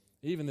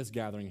 Even this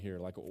gathering here,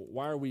 like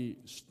why are we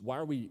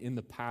in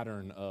the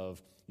pattern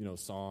of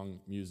song,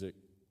 music,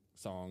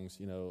 songs?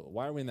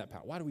 Why are we in that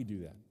pattern? Why do we do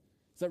that?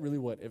 Is that really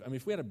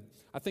if we had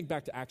I think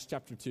back to Acts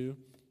chapter 2.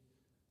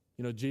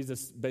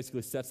 Jesus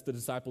basically sets the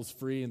disciples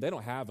free, and they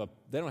don't have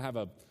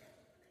a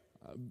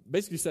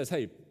basically says,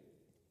 hey,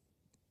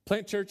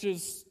 plant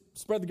churches,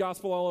 spread the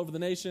gospel all over the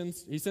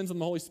nations. He sends them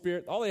the Holy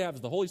Spirit. All they have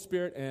is the Holy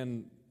Spirit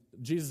and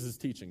Jesus'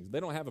 teachings. They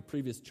don't have a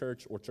previous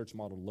church or church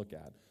model to look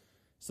at.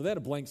 So they had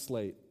a blank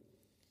slate.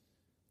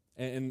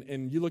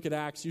 And you look at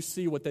Acts, you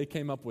see what they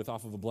came up with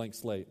off of a blank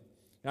slate.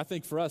 And I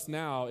think for us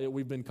now,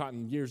 we've been caught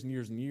in years and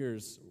years and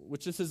years,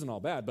 which this isn't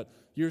all bad, but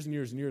years and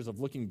years and years of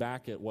looking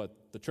back at what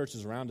the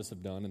churches around us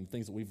have done and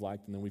things that we've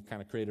liked, and then we've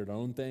kind of created our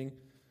own thing,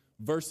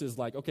 versus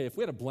like, okay, if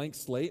we had a blank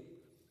slate,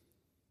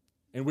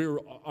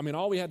 and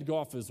all we had to go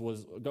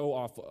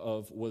off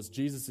of was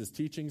Jesus'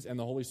 teachings and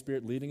the Holy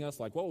Spirit leading us,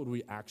 like what would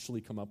we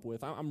actually come up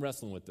with? I'm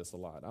wrestling with this a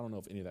lot. I don't know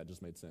if any of that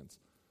just made sense.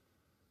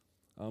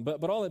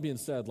 But all that being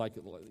said,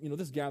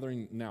 this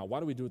gathering now, why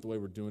do we do it the way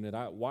we're doing it?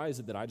 Why is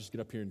it that I just get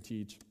up here and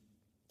teach?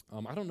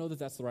 I don't know that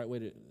that's the right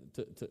way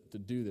to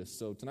do this.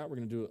 So tonight we're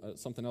going to do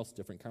something else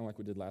different, kind of like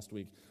we did last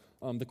week.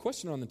 The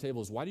question on the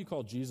table is, why do you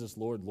call Jesus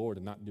Lord, Lord,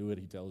 and not do what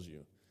he tells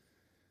you?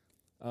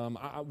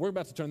 We're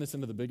about to turn this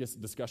into the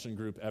biggest discussion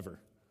group ever.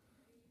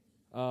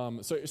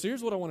 So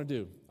here's what I want to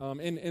do.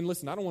 And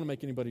listen, I don't want to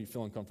make anybody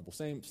feel uncomfortable.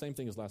 Same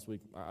thing as last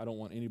week. I don't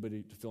want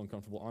anybody to feel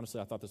uncomfortable.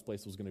 Honestly, I thought this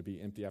place was going to be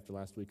empty after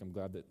last week. I'm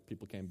glad that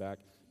people came back.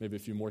 Maybe a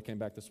few more came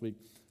back this week.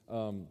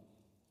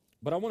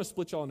 But I want to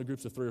split y'all into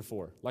groups of 3 or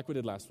 4, like we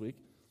did last week.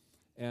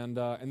 And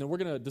then we're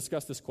going to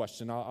discuss this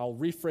question. I'll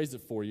rephrase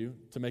it for you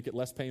to make it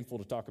less painful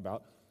to talk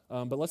about.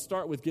 But let's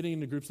start with getting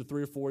into groups of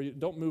 3 or 4.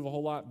 Don't move a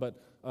whole lot,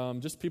 but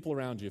just people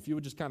around you. If you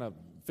would just kind of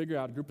figure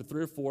out a group of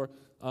 3 or 4.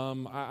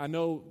 I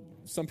know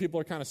some people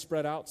are kind of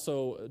spread out,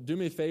 so do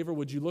me a favor.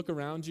 Would you look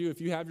around you?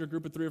 If you have your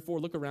group of 3 or 4,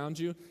 look around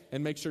you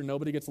and make sure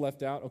nobody gets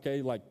left out,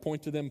 okay? Like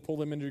point to them, pull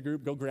them into your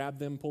group. Go grab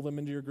them, pull them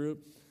into your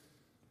group.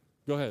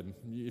 Go ahead.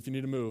 If you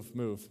need to move.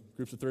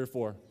 Groups of 3 or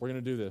 4. We're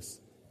going to do this.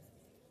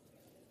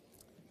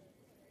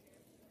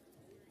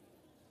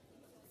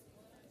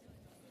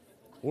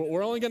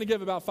 We're only going to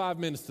give about 5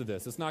 minutes to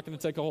this. It's not going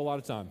to take a whole lot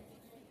of time.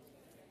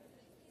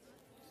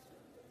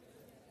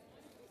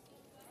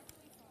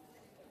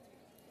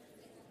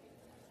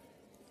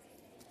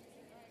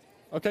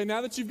 Okay,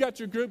 now that you've got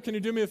your group, can you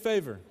do me a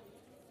favor?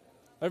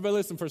 Everybody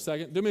listen for a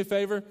second. Do me a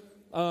favor.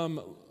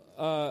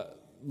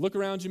 Look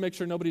around you, make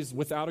sure nobody's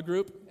without a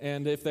group.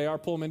 And if they are,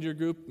 pull them into your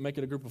group. Make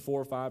it a group of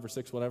 4 or 5 or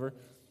 6, whatever.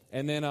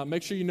 And then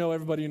make sure you know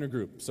everybody in your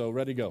group. So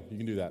ready to go. You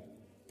can do that.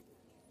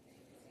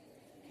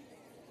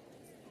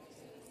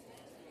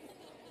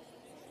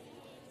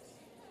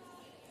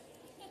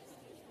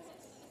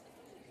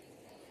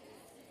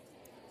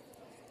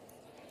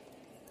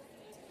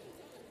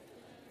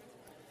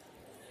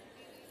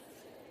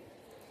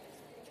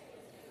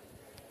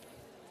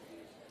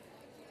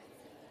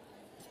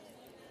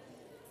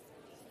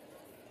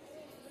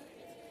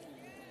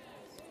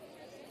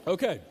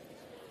 Okay,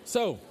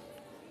 so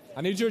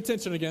I need your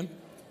attention again.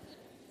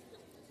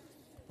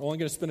 I'm only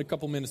going to spend a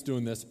couple minutes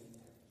doing this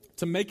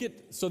to make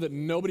it so that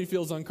nobody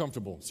feels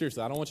uncomfortable.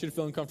 Seriously, I don't want you to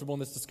feel uncomfortable in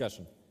this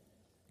discussion.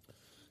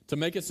 To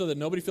make it so that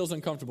nobody feels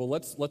uncomfortable,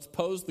 let's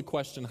pose the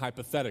question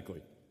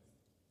hypothetically.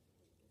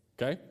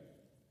 Okay?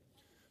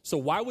 So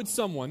why would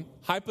someone,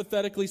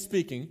 hypothetically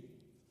speaking,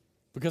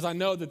 because I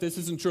know that this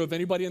isn't true of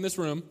anybody in this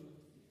room,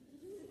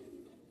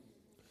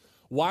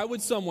 why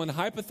would someone,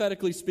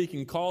 hypothetically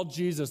speaking, call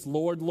Jesus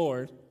Lord,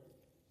 Lord,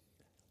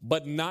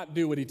 but not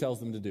do what he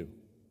tells them to do?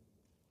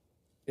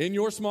 In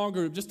your small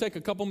group, just take a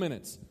couple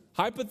minutes.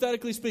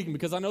 Hypothetically speaking,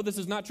 because I know this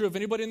is not true of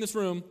anybody in this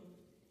room,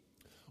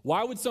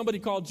 why would somebody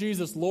call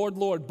Jesus Lord,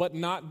 Lord, but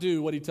not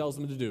do what he tells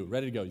them to do?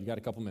 Ready to go. You got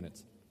a couple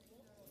minutes.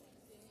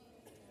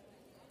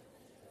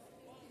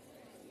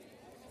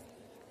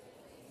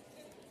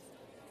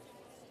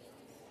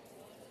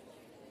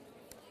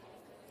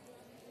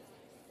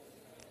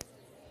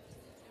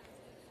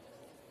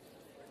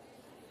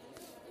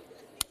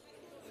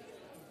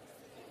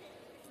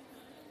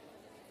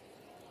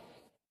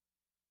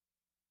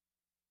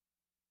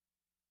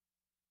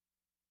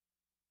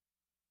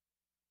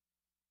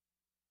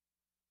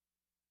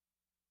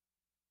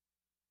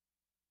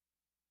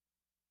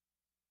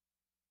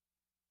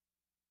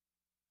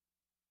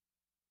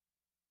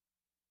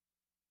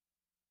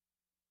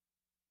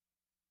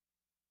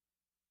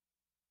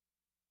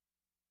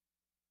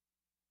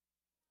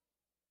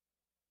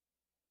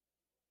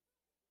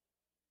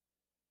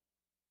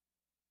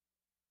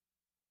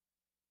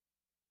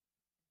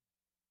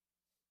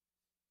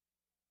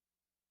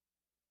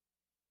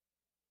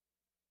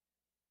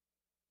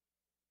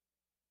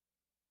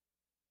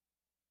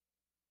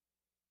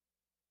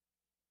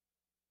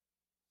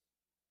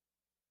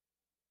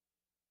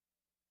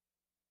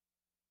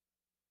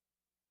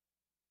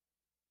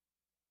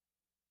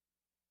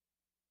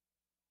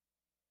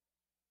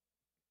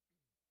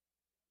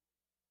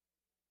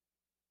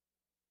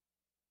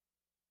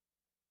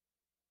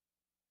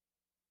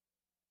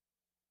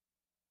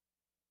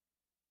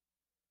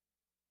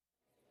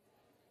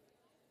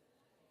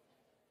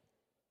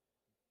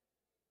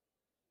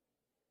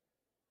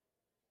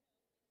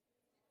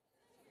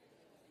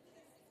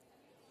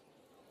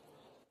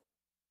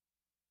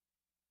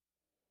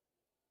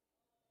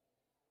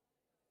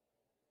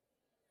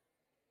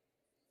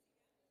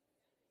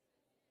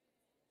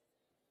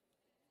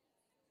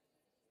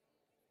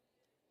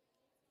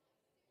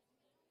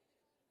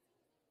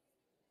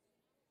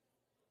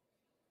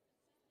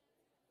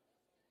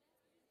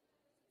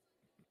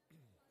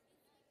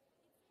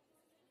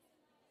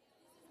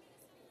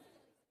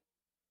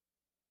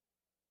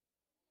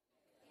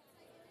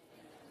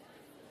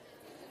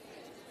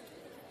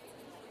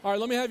 All right,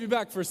 let me have you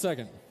back for a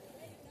second.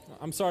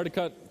 I'm sorry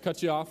to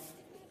cut you off.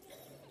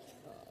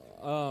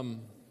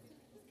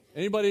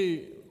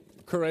 Anybody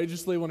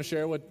courageously want to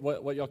share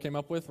what y'all came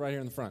up with right here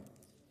in the front? We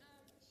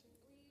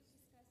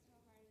discussed how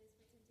hard it is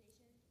for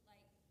temptation,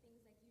 like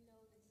things like you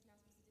know that you're not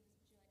supposed to do this, but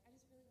you're like, I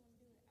just really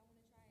want to do it.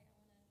 I want to try it. I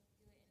want to do it,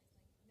 and it's like you know it's bad for you, but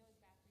you still want to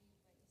try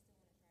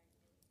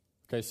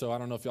it. Okay, so I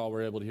don't know if y'all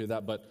were able to hear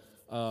that, but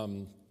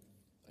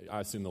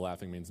I assume the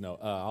laughing means no.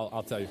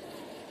 I'll tell you.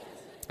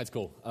 That's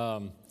cool.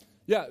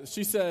 Yeah,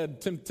 she said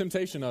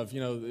temptation of,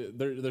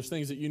 there's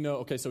things that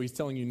okay, so he's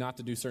telling you not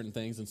to do certain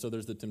things, and so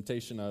there's the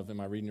temptation of, am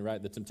I reading it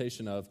right? The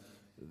temptation of,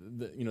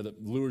 that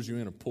lures you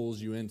in or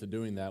pulls you into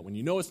doing that when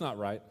you know it's not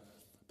right,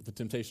 but the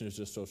temptation is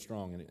just so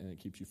strong, and it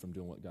keeps you from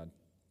doing what God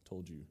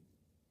told you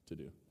to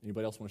do.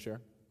 Anybody else want to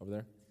share over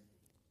there?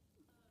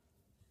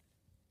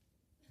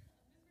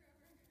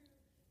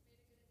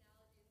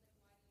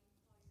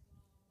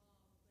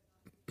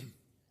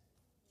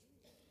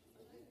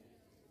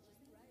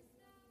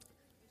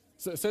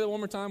 So, say that one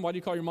more time. Why do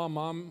you call your mom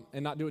mom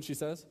and not do what she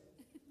says?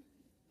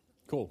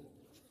 Cool.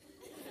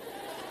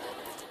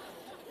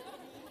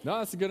 No,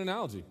 that's a good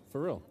analogy,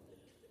 for real.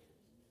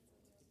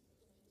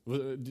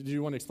 Did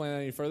you want to explain that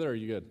any further, or are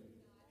you good?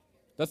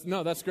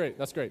 That's great.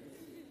 That's great.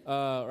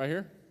 Right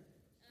here?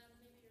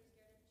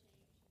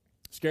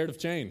 Scared of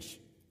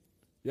change.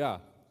 Yeah.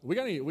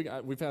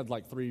 We've had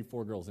like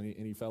 3-4 girls.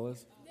 Any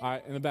fellas? All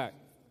right, in the back.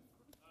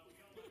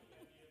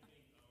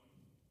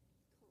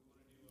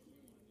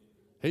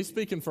 He's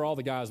speaking for all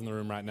the guys in the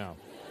room right now.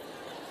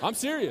 I'm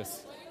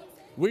serious.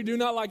 We do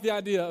not like the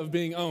idea of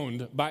being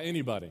owned by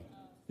anybody.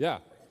 Yeah.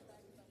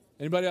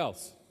 Anybody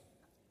else?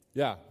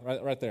 Yeah,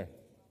 right there.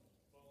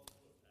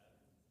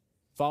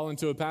 Fall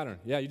into a pattern.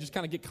 Yeah, you just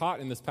kind of get caught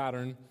in this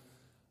pattern.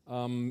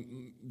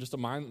 Just a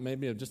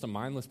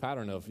mindless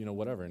pattern of,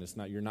 whatever. And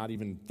you're not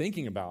even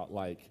thinking about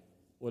like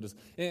what is.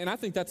 And I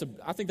think that's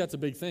a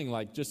big thing.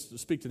 Like, just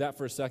speak to that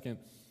for a second.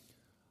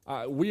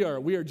 We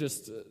are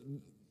just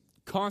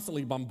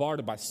constantly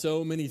bombarded by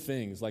so many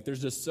things. Like,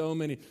 there's just so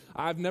many.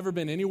 I've never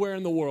been anywhere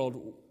in the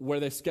world where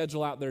they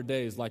schedule out their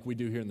days like we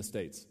do here in the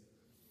States.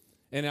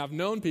 And I've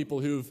known people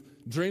who've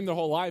dreamed their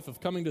whole life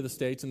of coming to the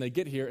States, and they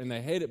get here and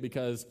they hate it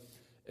because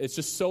it's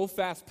just so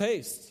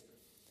fast-paced.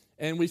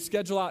 And we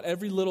schedule out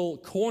every little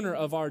corner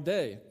of our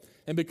day.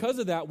 And because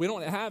of that, we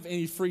don't have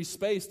any free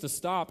space to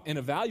stop and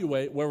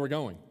evaluate where we're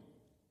going.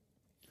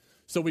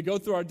 So we go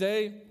through our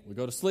day, we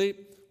go to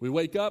sleep, we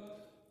wake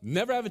up,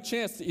 never have a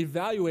chance to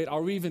evaluate,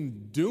 are we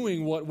even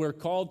doing what we're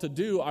called to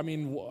do? I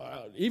mean,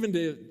 even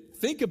to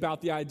think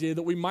about the idea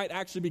that we might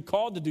actually be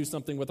called to do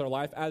something with our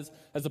life as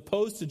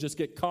opposed to just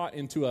get caught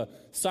into a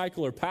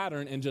cycle or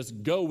pattern and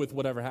just go with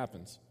whatever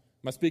happens.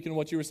 Am I speaking of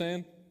what you were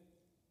saying?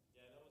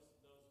 Yeah, that was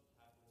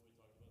half of what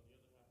we talked about. The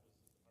other half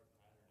was our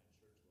pattern in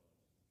church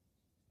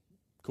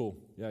life. Cool.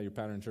 Yeah, your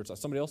pattern in church life.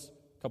 Somebody else?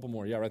 A couple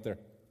more. Yeah, right there.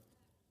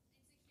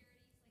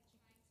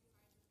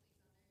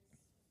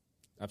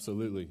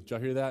 Absolutely. Did y'all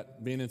hear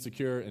that? Being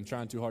insecure and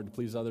trying too hard to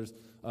please others.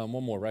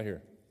 One more right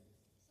here.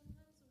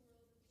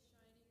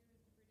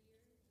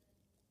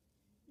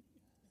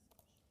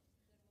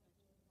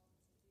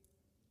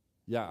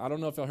 Yeah, I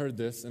don't know if y'all heard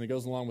this, and it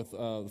goes along with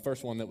the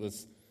first one that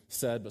was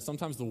said, but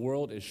sometimes the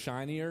world is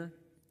shinier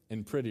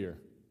and prettier,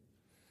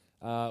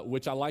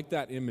 which I like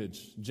that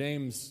image.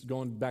 James,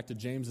 going back to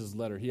James's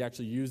letter, he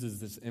actually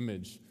uses this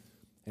image,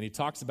 and he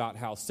talks about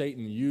how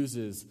Satan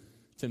uses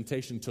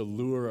temptation to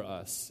lure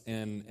us,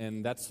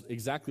 and that's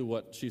exactly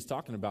what she's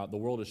talking about. The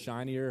world is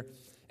shinier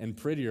and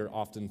prettier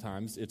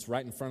oftentimes. It's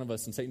right in front of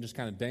us, and Satan just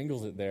kind of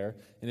dangles it there.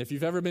 And if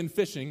you've ever been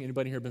fishing,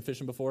 anybody here been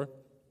fishing before?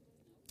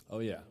 Oh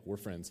yeah, we're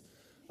friends.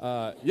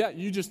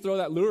 You just throw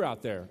that lure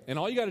out there, and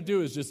all you got to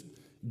do is just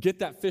get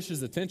that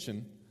fish's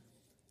attention,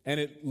 and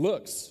it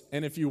looks,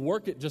 and if you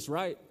work it just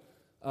right,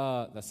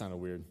 that sounded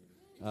weird,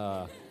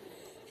 but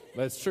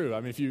it's true. I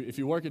mean, if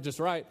you work it just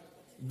right,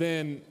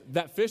 then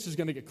that fish is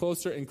going to get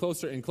closer and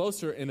closer and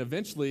closer, and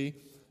eventually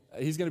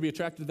he's going to be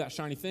attracted to that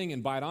shiny thing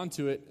and bite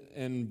onto it,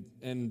 and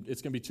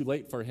it's going to be too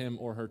late for him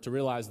or her to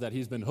realize that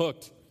he's been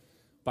hooked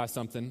by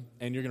something,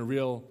 and you're going to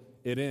reel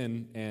it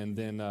in and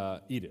then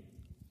eat it.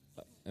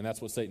 And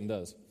that's what Satan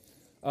does.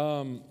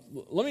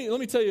 Let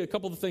me tell you a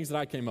couple of things that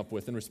I came up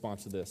with in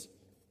response to this.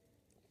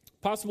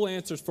 Possible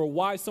answers for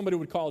why somebody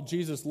would call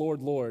Jesus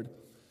Lord, Lord,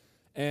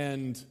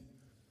 and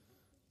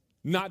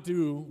not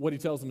do what he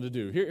tells them to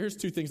do. Here's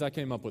two things I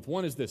came up with.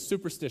 One is this,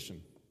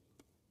 superstition.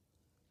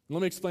 Let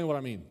me explain what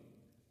I mean.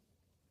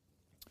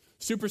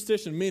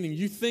 Superstition meaning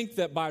you think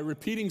that by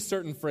repeating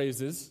certain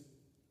phrases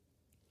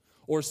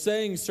or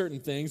saying certain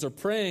things or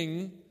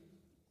praying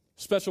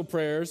special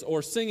prayers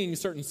or singing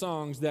certain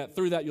songs, that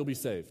through that you'll be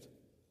saved.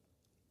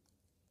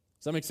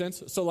 Does that make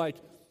sense? So like,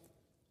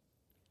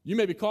 you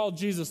may be called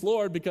Jesus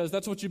Lord because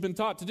that's what you've been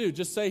taught to do.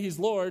 Just say he's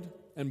Lord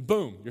and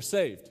boom, you're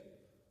saved.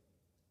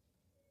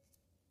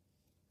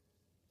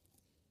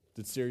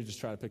 Did Siri just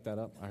try to pick that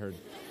up? I heard.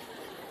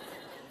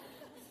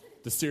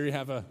 Does Siri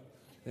have an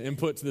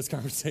input to this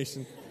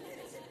conversation?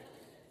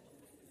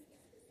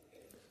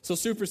 So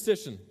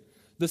superstition.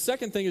 The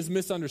second thing is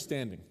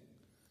misunderstanding.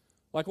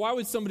 Like, why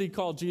would somebody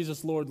call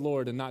Jesus Lord,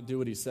 Lord and not do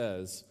what he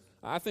says?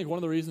 I think one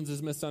of the reasons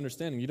is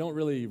misunderstanding. You don't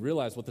really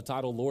realize what the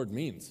title Lord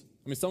means.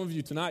 I mean, some of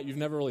you tonight, you've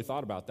never really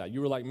thought about that.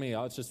 You were like me,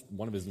 it's just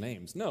one of his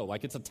names. No,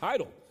 like it's a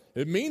title.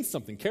 It means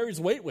something, carries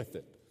weight with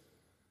it.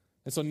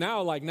 And so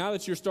now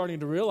that you're starting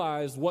to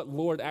realize what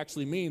Lord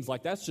actually means,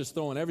 like that's just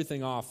throwing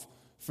everything off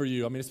for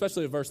you. I mean,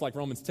 especially a verse like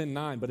Romans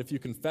 10:9, but if you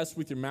confess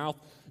with your mouth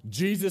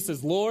Jesus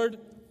is Lord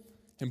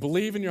and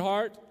believe in your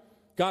heart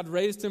God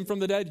raised him from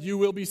the dead, you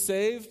will be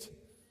saved.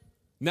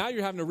 Now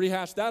you're having to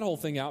rehash that whole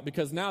thing out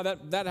because now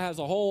that has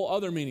a whole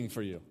other meaning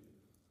for you.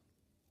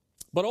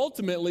 But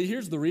ultimately,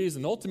 here's the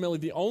reason. Ultimately,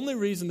 the only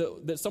reason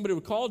that somebody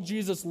would call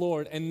Jesus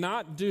Lord and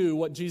not do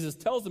what Jesus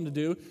tells them to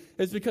do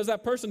is because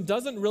that person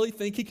doesn't really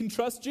think he can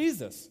trust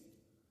Jesus.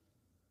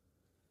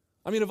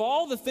 I mean, of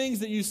all the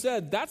things that you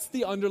said, that's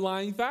the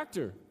underlying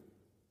factor.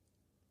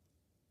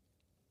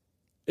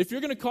 If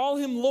you're going to call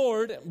him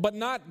Lord but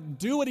not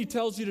do what he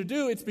tells you to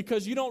do, it's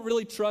because you don't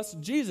really trust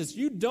Jesus.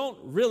 You don't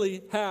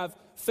really have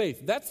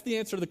faith. That's the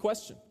answer to the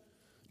question.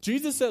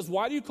 Jesus says,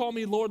 why do you call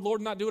me Lord, Lord,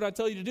 and not do what I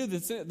tell you to do?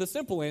 The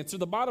simple answer,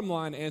 the bottom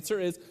line answer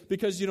is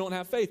because you don't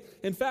have faith.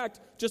 In fact,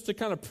 just to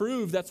kind of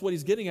prove that's what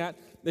he's getting at,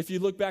 if you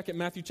look back at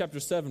Matthew chapter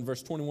 7,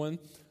 verse 21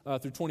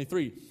 through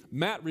 23,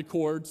 Matt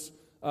records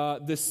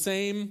the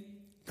same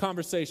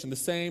conversation, the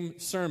same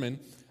sermon,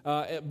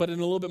 but in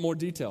a little bit more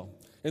detail.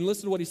 And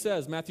listen to what he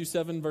says, Matthew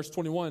 7, verse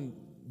 21,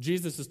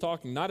 Jesus is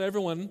talking. Not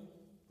everyone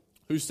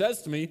who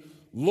says to me,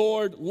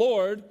 Lord,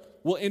 Lord,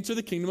 will enter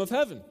the kingdom of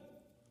heaven,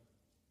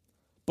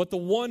 but the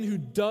one who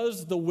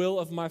does the will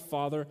of my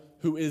Father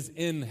who is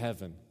in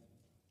heaven.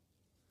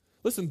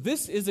 Listen,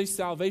 this is a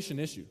salvation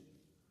issue.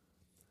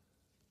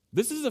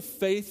 This is a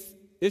faith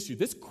issue.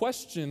 This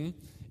question,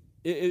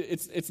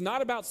 it's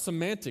not about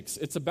semantics.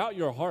 It's about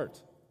your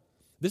heart.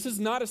 This is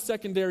not a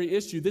secondary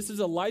issue. This is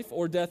a life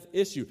or death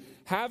issue.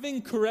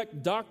 Having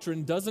correct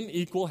doctrine doesn't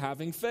equal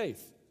having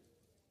faith.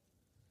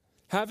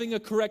 Having a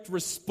correct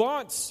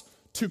response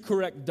to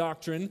correct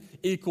doctrine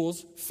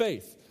equals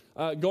faith.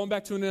 Going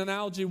back to an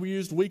analogy we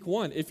used week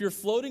 1, if you're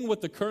floating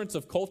with the currents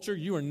of culture,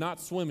 you are not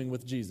swimming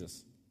with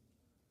Jesus.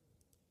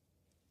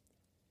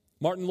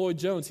 Martin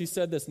Lloyd-Jones, he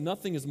said this: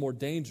 nothing is more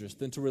dangerous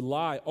than to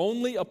rely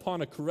only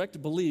upon a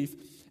correct belief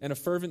and a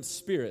fervent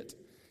spirit,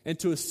 and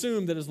to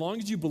assume that as long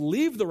as you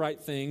believe the right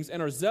things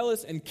and are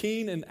zealous and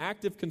keen and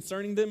active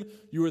concerning them,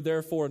 you are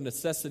therefore of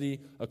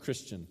necessity a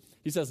Christian.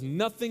 He says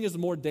nothing is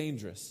more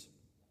dangerous.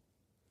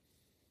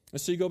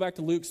 And so you go back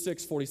to Luke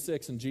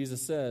 6:46, and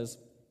Jesus says,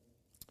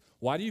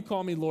 "Why do you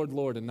call me Lord,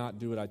 Lord, and not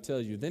do what I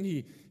tell you?" Then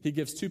he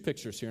gives 2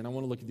 pictures here, and I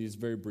want to look at these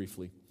very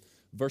briefly.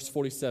 Verse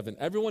 47,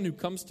 "Everyone who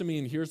comes to me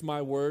and hears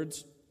my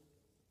words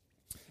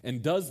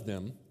and does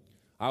them,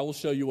 I will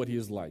show you what he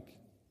is like.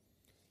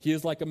 He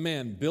is like a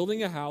man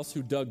building a house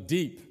who dug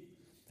deep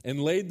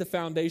and laid the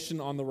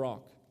foundation on the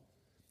rock.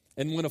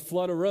 And when a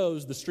flood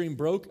arose, the stream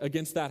broke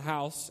against that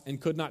house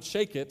and could not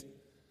shake it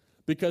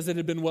because it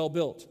had been well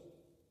built.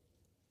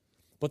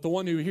 But the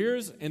one who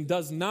hears and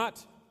does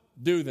not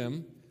do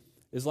them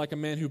is like a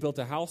man who built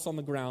a house on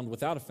the ground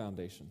without a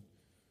foundation.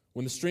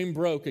 When the stream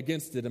broke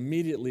against it,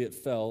 immediately it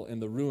fell, and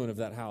the ruin of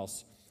that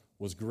house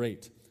was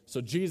great."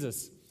 So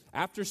Jesus,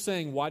 after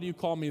saying, "Why do you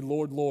call me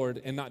Lord,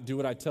 Lord, and not do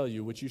what I tell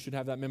you," which you should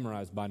have that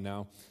memorized by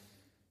now,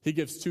 he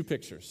gives 2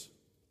 pictures.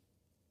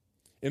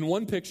 In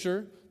one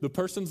picture, the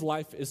person's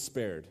life is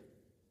spared.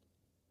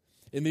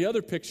 In the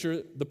other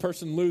picture, the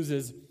person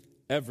loses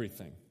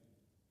everything.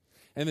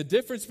 And the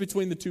difference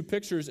between the 2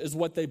 pictures is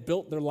what they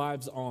built their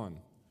lives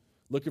on.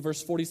 Look at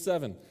verse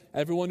 47.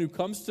 "Everyone who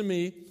comes to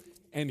me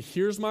and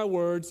hears my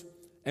words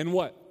and"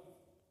 what?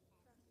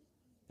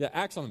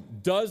 Acts on them,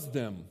 does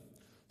them.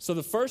 So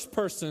the first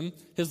person,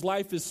 his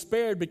life is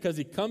spared because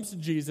he comes to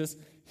Jesus,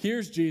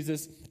 hears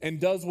Jesus, and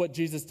does what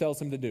Jesus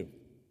tells him to do.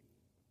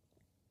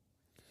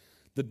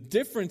 The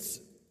difference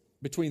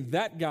between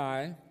that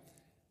guy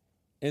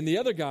and the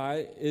other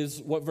guy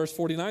is what verse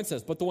 49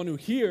 says: "But the one who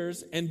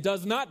hears and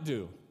does not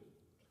do."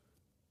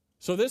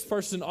 So this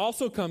person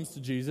also comes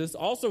to Jesus,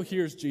 also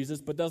hears Jesus,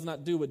 but does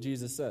not do what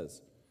Jesus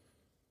says.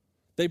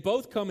 They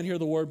both come and hear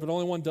the word, but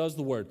only one does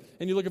the word.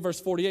 And you look at verse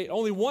 48,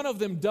 only one of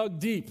them dug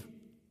deep.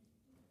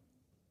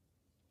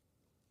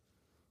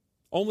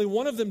 Only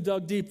one of them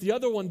dug deep, the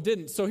other one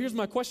didn't. So here's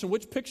my question: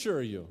 which picture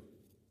are you?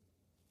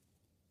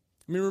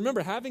 I mean,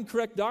 remember, having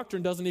correct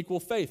doctrine doesn't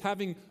equal faith.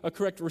 Having a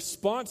correct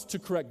response to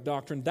correct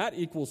doctrine, that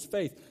equals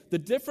faith. The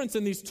difference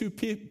in these 2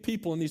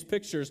 people in these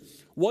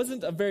pictures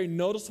wasn't a very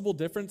noticeable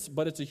difference,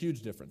 but it's a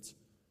huge difference.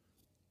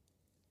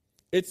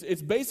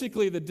 It's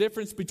basically the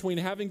difference between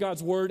having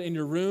God's word in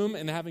your room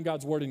and having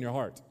God's word in your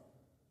heart.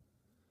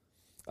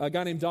 A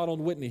guy named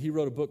Donald Whitney, he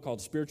wrote a book called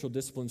Spiritual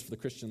Disciplines for the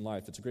Christian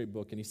Life. It's a great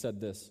book, and he said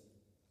this: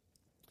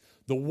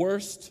 "The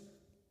worst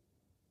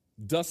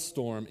dust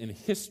storm in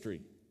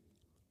history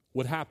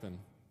would happen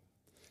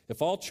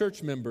if all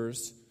church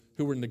members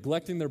who were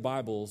neglecting their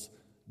Bibles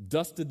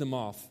dusted them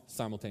off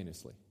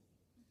simultaneously."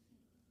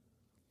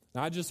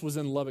 Now, I just was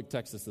in Lubbock,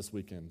 Texas this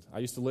weekend. I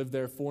used to live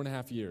there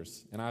 4.5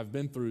 years, and I've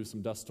been through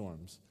some dust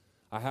storms.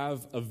 I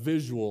have a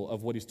visual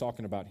of what he's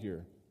talking about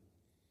here.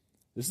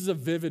 This is a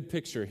vivid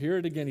picture. Hear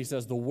it again. He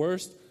says, "The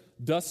worst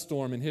dust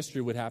storm in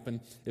history would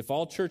happen if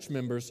all church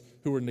members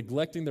who were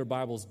neglecting their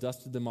Bibles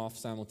dusted them off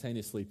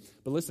simultaneously."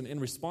 But listen, in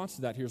response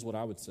to that, here's what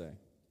I would say.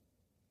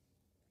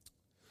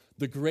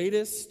 The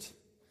greatest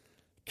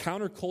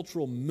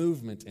countercultural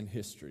movement in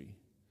history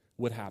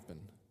would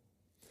happen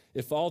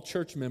if all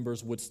church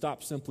members would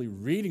stop simply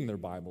reading their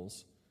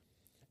Bibles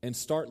and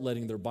start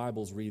letting their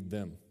Bibles read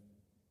them.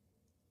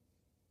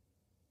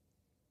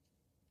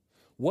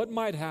 What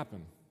might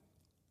happen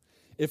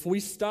if we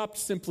stopped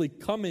simply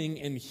coming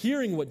and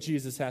hearing what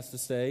Jesus has to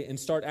say and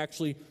start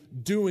actually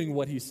doing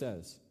what he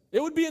says?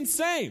 It would be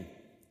insane.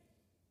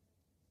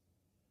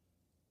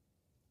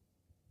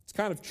 It's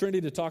kind of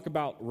trendy to talk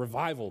about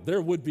revival.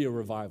 There would be a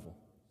revival.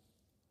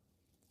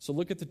 So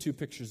look at the 2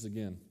 pictures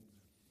again.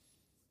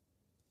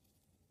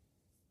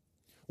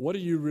 What are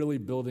you really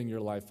building your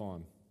life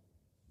on?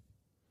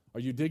 Are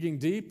you digging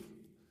deep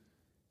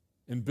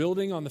and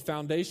building on the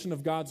foundation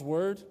of God's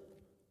word?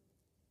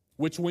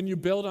 Which, when you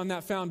build on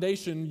that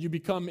foundation, you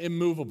become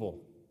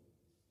immovable.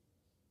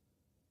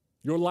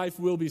 Your life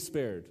will be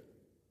spared.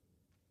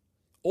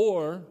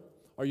 Or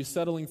are you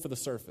settling for the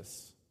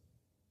surface?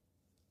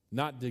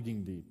 Not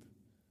digging deep.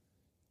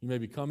 You may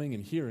be coming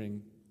and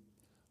hearing,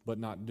 but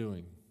not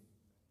doing.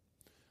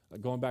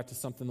 Going back to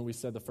something that we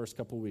said the first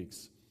couple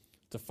weeks.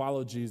 To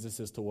follow Jesus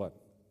is to what?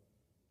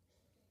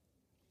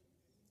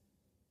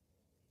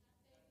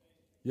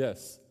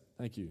 Yes,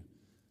 thank you.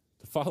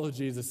 To follow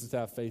Jesus is to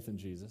have faith in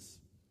Jesus.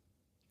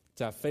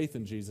 To have faith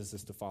in Jesus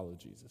is to follow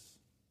Jesus.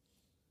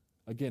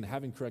 Again,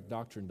 having correct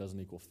doctrine doesn't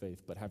equal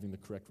faith, but having the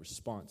correct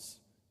response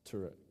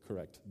to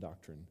correct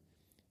doctrine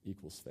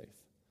equals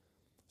faith.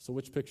 So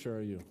which picture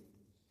are you?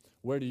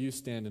 Where do you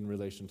stand in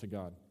relation to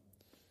God?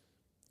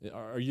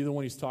 Are you the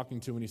one he's talking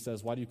to when he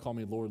says, why do you call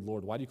me Lord,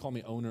 Lord? Why do you call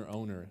me owner,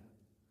 owner,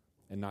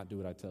 and not do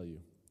what I tell you?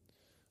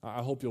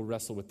 I hope you'll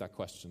wrestle with that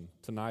question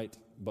tonight,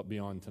 but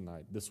beyond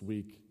tonight, this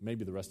week,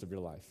 maybe the rest of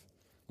your life.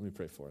 Let me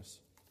pray for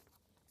us.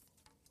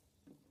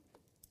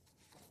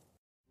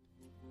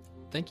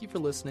 Thank you for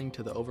listening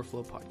to the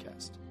Overflow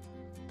Podcast.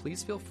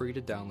 Please feel free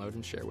to download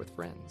and share with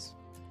friends.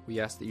 We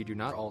ask that you do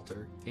not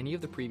alter any of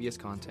the previous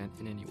content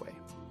in any way.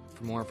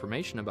 For more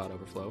information about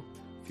Overflow,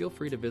 feel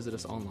free to visit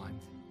us online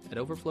at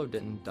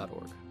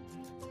overflowdenton.org.